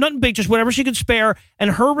 Right? Nothing big, just whatever she could spare. And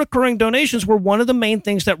her recurring donations were one of the main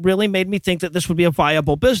things that really made me think that this would be a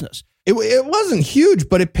viable business. It wasn't huge,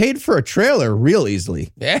 but it paid for a trailer real easily.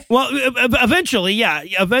 Yeah. Well, eventually.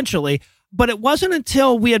 But it wasn't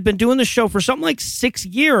until we had been doing the show for something like 6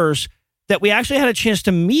 years that we actually had a chance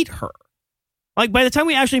to meet her. Like by the time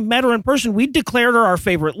we actually met her in person, we declared her our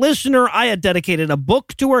favorite listener. I had dedicated a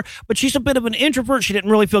book to her, but she's a bit of an introvert. She didn't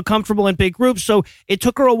really feel comfortable in big groups. So it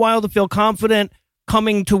took her a while to feel confident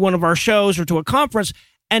coming to one of our shows or to a conference.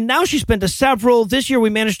 And now she's been to several. This year, we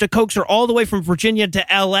managed to coax her all the way from Virginia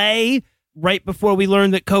to L.A. right before we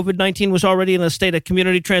learned that COVID-19 was already in a state of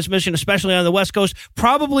community transmission, especially on the West Coast.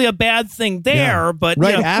 Probably a bad thing there, but...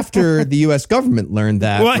 Right after the U.S. government learned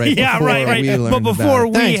that. Well, right But before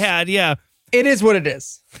we had, yeah. It is what it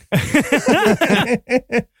is.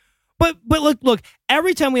 But look,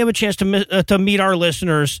 every time we have a chance to meet our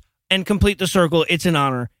listeners and complete the circle, it's an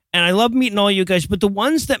honor. And I love meeting all you guys, but the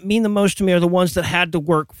ones that mean the most to me are the ones that had to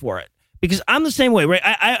work for it. Because I'm the same way, right?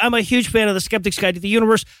 I'm a huge fan of the Skeptic's Guide to the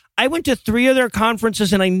Universe. I went to 3 of their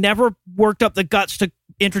conferences and I never worked up the guts to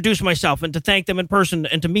introduce myself and to thank them in person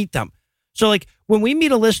and to meet them. So like when we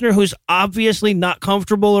meet a listener who's obviously not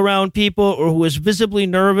comfortable around people or who is visibly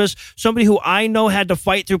nervous, somebody who I know had to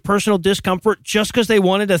fight through personal discomfort just because they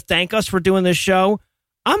wanted to thank us for doing this show,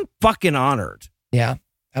 I'm fucking honored. Yeah,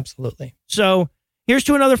 absolutely. So here's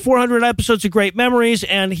to another 400 episodes of great memories,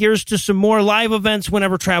 and here's to some more live events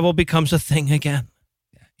whenever travel becomes a thing again.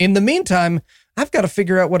 In the meantime, I've got to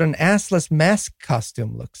figure out what an assless mask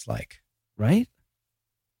costume looks like. Right?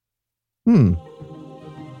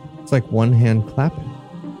 It's like one hand clapping.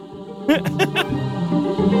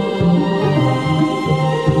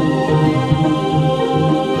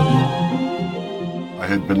 I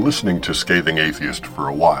had been listening to Scathing Atheist for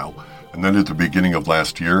a while, and then at the beginning of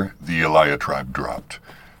last year, the Elia tribe dropped.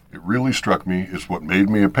 It really struck me as what made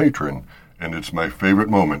me a patron, and it's my favorite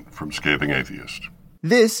moment from Scathing Atheist.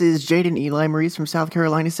 This is Jaden Eli Maurice from South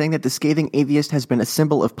Carolina saying that the Scathing Atheist has been a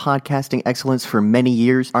symbol of podcasting excellence for many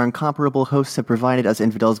years. Our incomparable hosts have provided us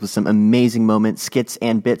infidels with some amazing moments, skits,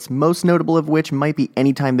 and bits, most notable of which might be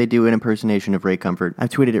any time they do an impersonation of Ray Comfort. I've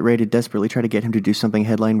tweeted at Ray to desperately try to get him to do something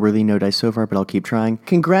headline-worthy, no dice so far, but I'll keep trying.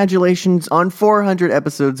 Congratulations on 400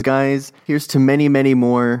 episodes, guys. Here's to many, many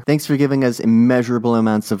more. Thanks for giving us immeasurable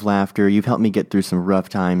amounts of laughter. You've helped me get through some rough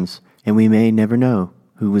times, and we may never know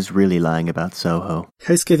who was really lying about Soho.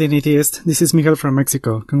 Hi, Scathing Atheist. This is Miguel from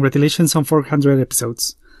Mexico. Congratulations on 400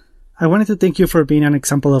 episodes. I wanted to thank you for being an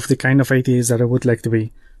example of the kind of atheist that I would like to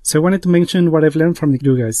be. So I wanted to mention what I've learned from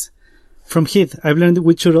you guys. From Heath, I've learned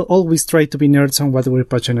we should always try to be nerds on what we're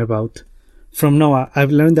passionate about. From Noah,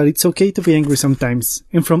 I've learned that it's okay to be angry sometimes.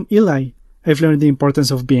 And from Eli, I've learned the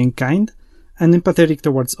importance of being kind and empathetic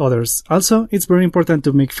towards others. Also, it's very important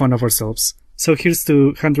to make fun of ourselves. So here's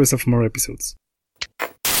to hundreds of more episodes.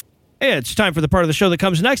 It's time for the part of the show that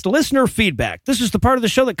comes next, listener feedback. This is the part of the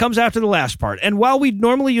show that comes after the last part. And while we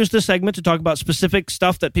normally use this segment to talk about specific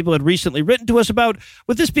stuff that people had recently written to us about,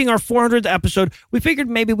 with this being our 400th episode, we figured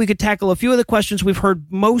maybe we could tackle a few of the questions we've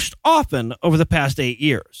heard most often over the past 8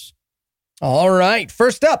 years. All right.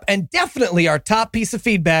 First up, and definitely our top piece of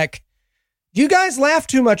feedback. You guys laugh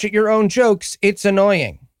too much at your own jokes. It's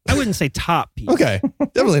annoying. I wouldn't say top piece. Okay,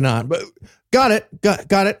 definitely not. But got it.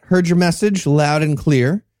 Got it. Heard your message loud and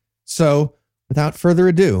clear. So, without further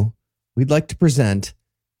ado, we'd like to present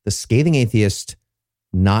the Scathing Atheist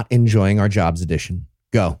Not Enjoying Our Jobs edition.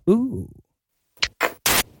 Go. Ooh.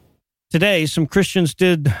 Today, some Christians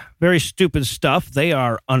did very stupid stuff. They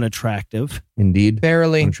are unattractive. Indeed.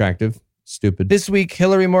 Barely. Unattractive. Stupid. This week,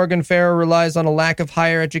 Hillary Morgan Farrow relies on a lack of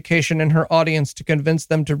higher education in her audience to convince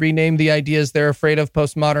them to rename the ideas they're afraid of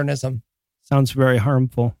postmodernism. Sounds very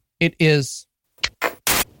harmful. It is.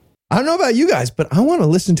 I don't know about you guys, but I want to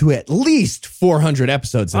listen to at least 400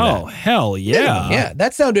 episodes of that. Oh, hell yeah. Yeah,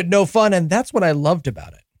 that sounded no fun, and that's what I loved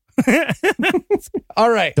about it. All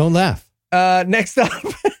right. Don't laugh. Next up,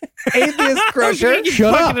 Atheist Crusher.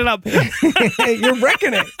 Shut up. It up. You're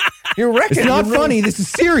wrecking it. You're wrecking it. It's not funny. This is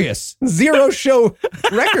serious. 0 show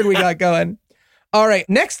record we got going. All right.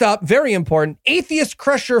 Next up, very important, Atheist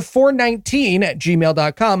Crusher 419 at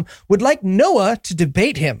gmail.com would like Noah to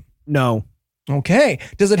debate him. No. Okay.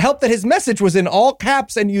 Does it help that his message was in all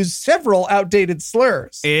caps and used several outdated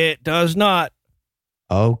slurs? It does not.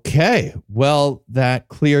 Okay. Well, that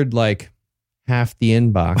cleared like half the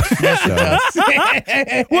inbox.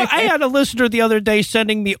 Well, I had a listener the other day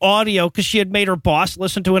sending me audio because she had made her boss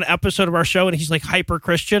listen to an episode of our show, and he's like hyper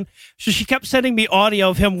Christian. So she kept sending me audio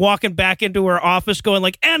of him walking back into her office going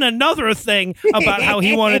like, and another thing about how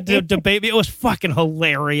he wanted to debate me. It was fucking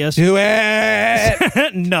hilarious. Do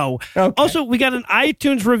it. No. Okay. Also, we got an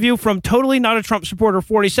iTunes review from Totally Not a Trump Supporter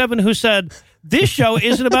 47 who said, this show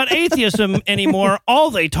isn't about atheism anymore. All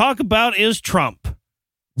they talk about is Trump.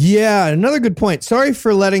 Yeah, another good point. Sorry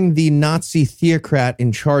for letting the Nazi theocrat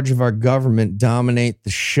in charge of our government dominate the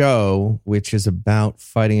show, which is about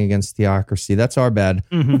fighting against theocracy. That's our bad.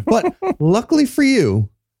 Mm-hmm. But luckily for you,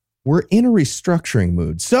 we're in a restructuring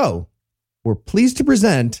mood. So we're pleased to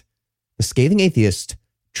present the Scathing Atheist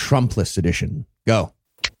Trumpless edition. Go.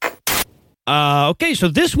 Okay, so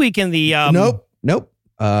this week in the... Nope.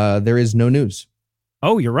 There is no news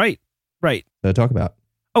Oh, you're right. Right. to talk about.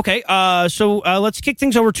 Okay, so let's kick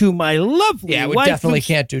things over to my lovely Yeah, we wife. definitely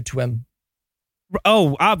can't do Twim.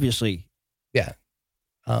 Oh, obviously. Yeah.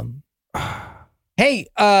 Hey,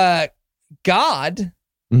 God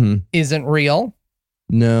isn't real.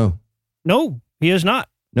 No. No, he is not.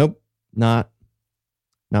 Nope. Not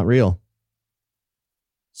real.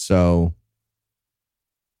 So,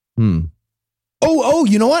 Oh,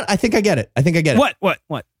 you know what? I think I get it.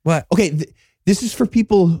 What? Okay, this is for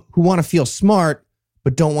people who want to feel smart,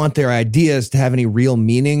 but don't want their ideas to have any real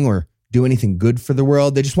meaning or do anything good for the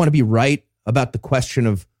world. They just want to be right about the question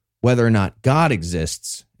of whether or not God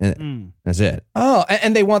exists. And that's it. Oh,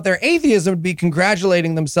 and they want their atheism to be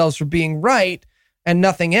congratulating themselves for being right and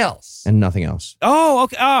nothing else. Oh,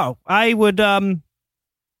 okay. Oh, I would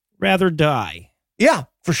rather die. Yeah,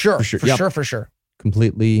 for sure. Yep. For sure.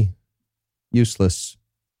 Completely useless.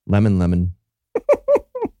 Lemon.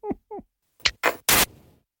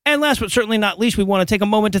 And last but certainly not least, we want to take a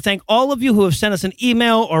moment to thank all of you who have sent us an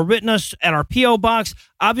email or written us at our P.O. box.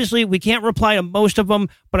 Obviously, we can't reply to most of them,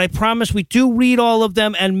 but I promise we do read all of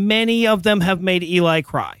them, and many of them have made Eli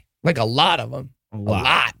cry. Like a lot of them. A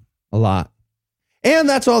lot. And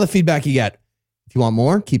that's all the feedback you get. If you want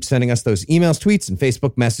more, keep sending us those emails, tweets, and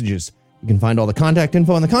Facebook messages. You can find all the contact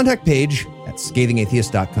info on the contact page at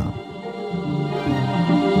scathingatheist.com.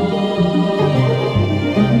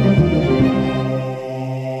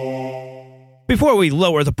 Before we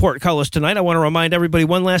lower the portcullis tonight, I want to remind everybody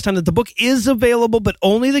one last time that the book is available, but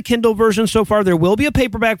only the Kindle version so far. There will be a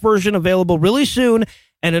paperback version available really soon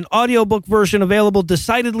and an audiobook version available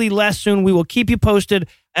decidedly less soon. We will keep you posted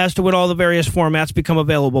as to when all the various formats become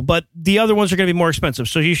available, but the other ones are going to be more expensive,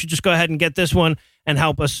 so you should just go ahead and get this one and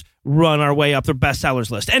help us run our way up the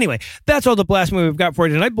bestsellers list. Anyway, that's all the blasphemy we've got for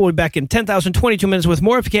you tonight. We'll be back in 10,022 minutes with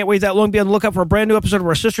more. If you can't wait that long, be on the lookout for a brand new episode of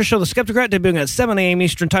our sister show, The Skeptocrat, debuting at 7 a.m.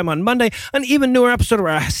 Eastern Time on Monday. An even newer episode of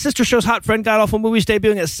our sister show's Hot Friend God Awful Movies,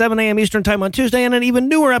 debuting at 7 a.m. Eastern Time on Tuesday. And an even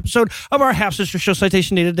newer episode of our half-sister show,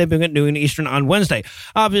 Citation Needed, debuting at noon Eastern on Wednesday.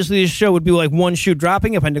 Obviously, this show would be like one shoe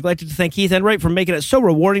dropping if I neglected to thank Heath Enright for making it so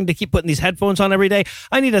rewarding to keep putting these headphones on every day.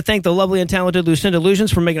 I need to thank the lovely and talented Lucinda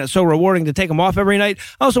Illusions for making it so rewarding to take them off every night.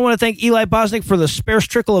 I also want to thank Eli Bosnick for the sparse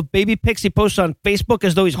trickle of baby pics he posts on Facebook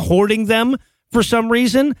as though he's hoarding them for some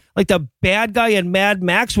reason, like the bad guy in Mad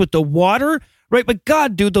Max with the water. Right, but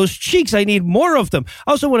God, dude, those cheeks, I need more of them.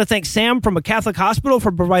 I also want to thank Sam from a Catholic hospital for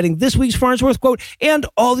providing this week's Farnsworth quote, and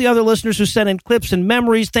all the other listeners who sent in clips and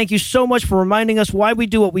memories. Thank you so much for reminding us why we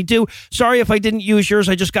do what we do. Sorry if I didn't use yours.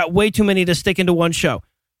 I just got way too many to stick into one show.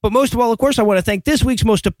 But most of all, of course, I want to thank this week's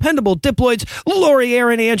most dependable diploids, Lori,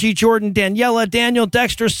 Aaron, Angie, Jordan, Daniela, Daniel,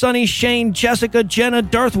 Dexter, Sonny, Shane, Jessica, Jenna,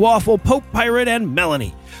 Darth Waffle, Pope Pirate, and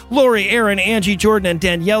Melanie. Lori, Aaron, Angie, Jordan, and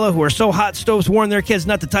Daniela, who are so hot stoves warn their kids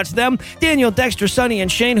not to touch them. Daniel, Dexter, Sonny,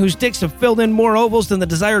 and Shane, whose dicks have filled in more ovals than the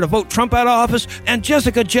desire to vote Trump out of office. And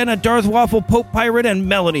Jessica, Jenna, Darth Waffle, Pope Pirate, and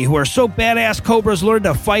Melanie, who are so badass cobras learned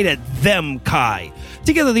to fight at them, Kai.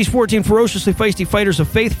 Together, these 14 ferociously feisty fighters of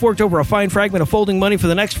faith forked over a fine fragment of folding money for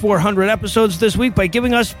the next 400 episodes this week by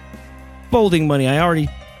giving us folding money. I already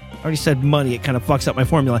said money. It kind of fucks up my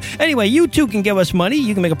formula. Anyway, you too can give us money.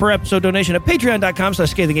 You can make a per episode donation at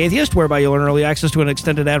patreon.com/scathingatheist, whereby you'll earn early access to an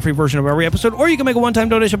extended ad-free version of every episode, or you can make a one-time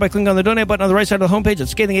donation by clicking on the donate button on the right side of the homepage at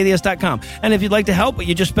scathingatheist.com. And if you'd like to help, but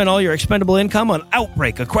you just spent all your expendable income on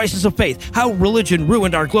Outbreak, A Crisis of Faith, How Religion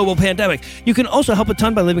Ruined Our Global Pandemic, you can also help a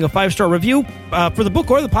ton by leaving a 5-star review for the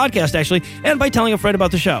book or the podcast, actually, and by telling a friend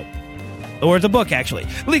about the show. Or the book, actually.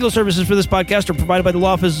 Legal services for this podcast are provided by the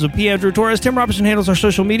law offices of P. Andrew Torres. Tim Robinson handles our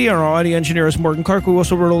social media, and our audio engineer is Morgan Clark, who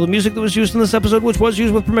also wrote all the music that was used in this episode, which was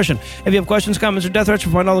used with permission. If you have questions, comments, or death threats,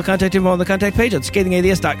 you'll find all the contact info on the contact page at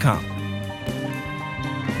scathingatheist.com.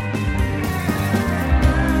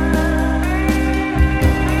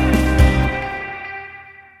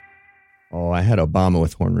 Oh, I had Obama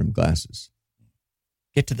with horn-rimmed glasses.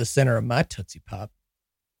 Get to the center of my Tootsie Pop.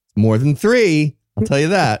 More than 3. I'll tell you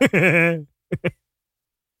that.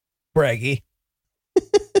 Braggy.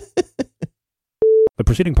 The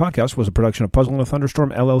preceding podcast was a production of Puzzle in a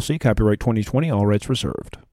Thunderstorm, LLC, copyright 2020, all rights reserved.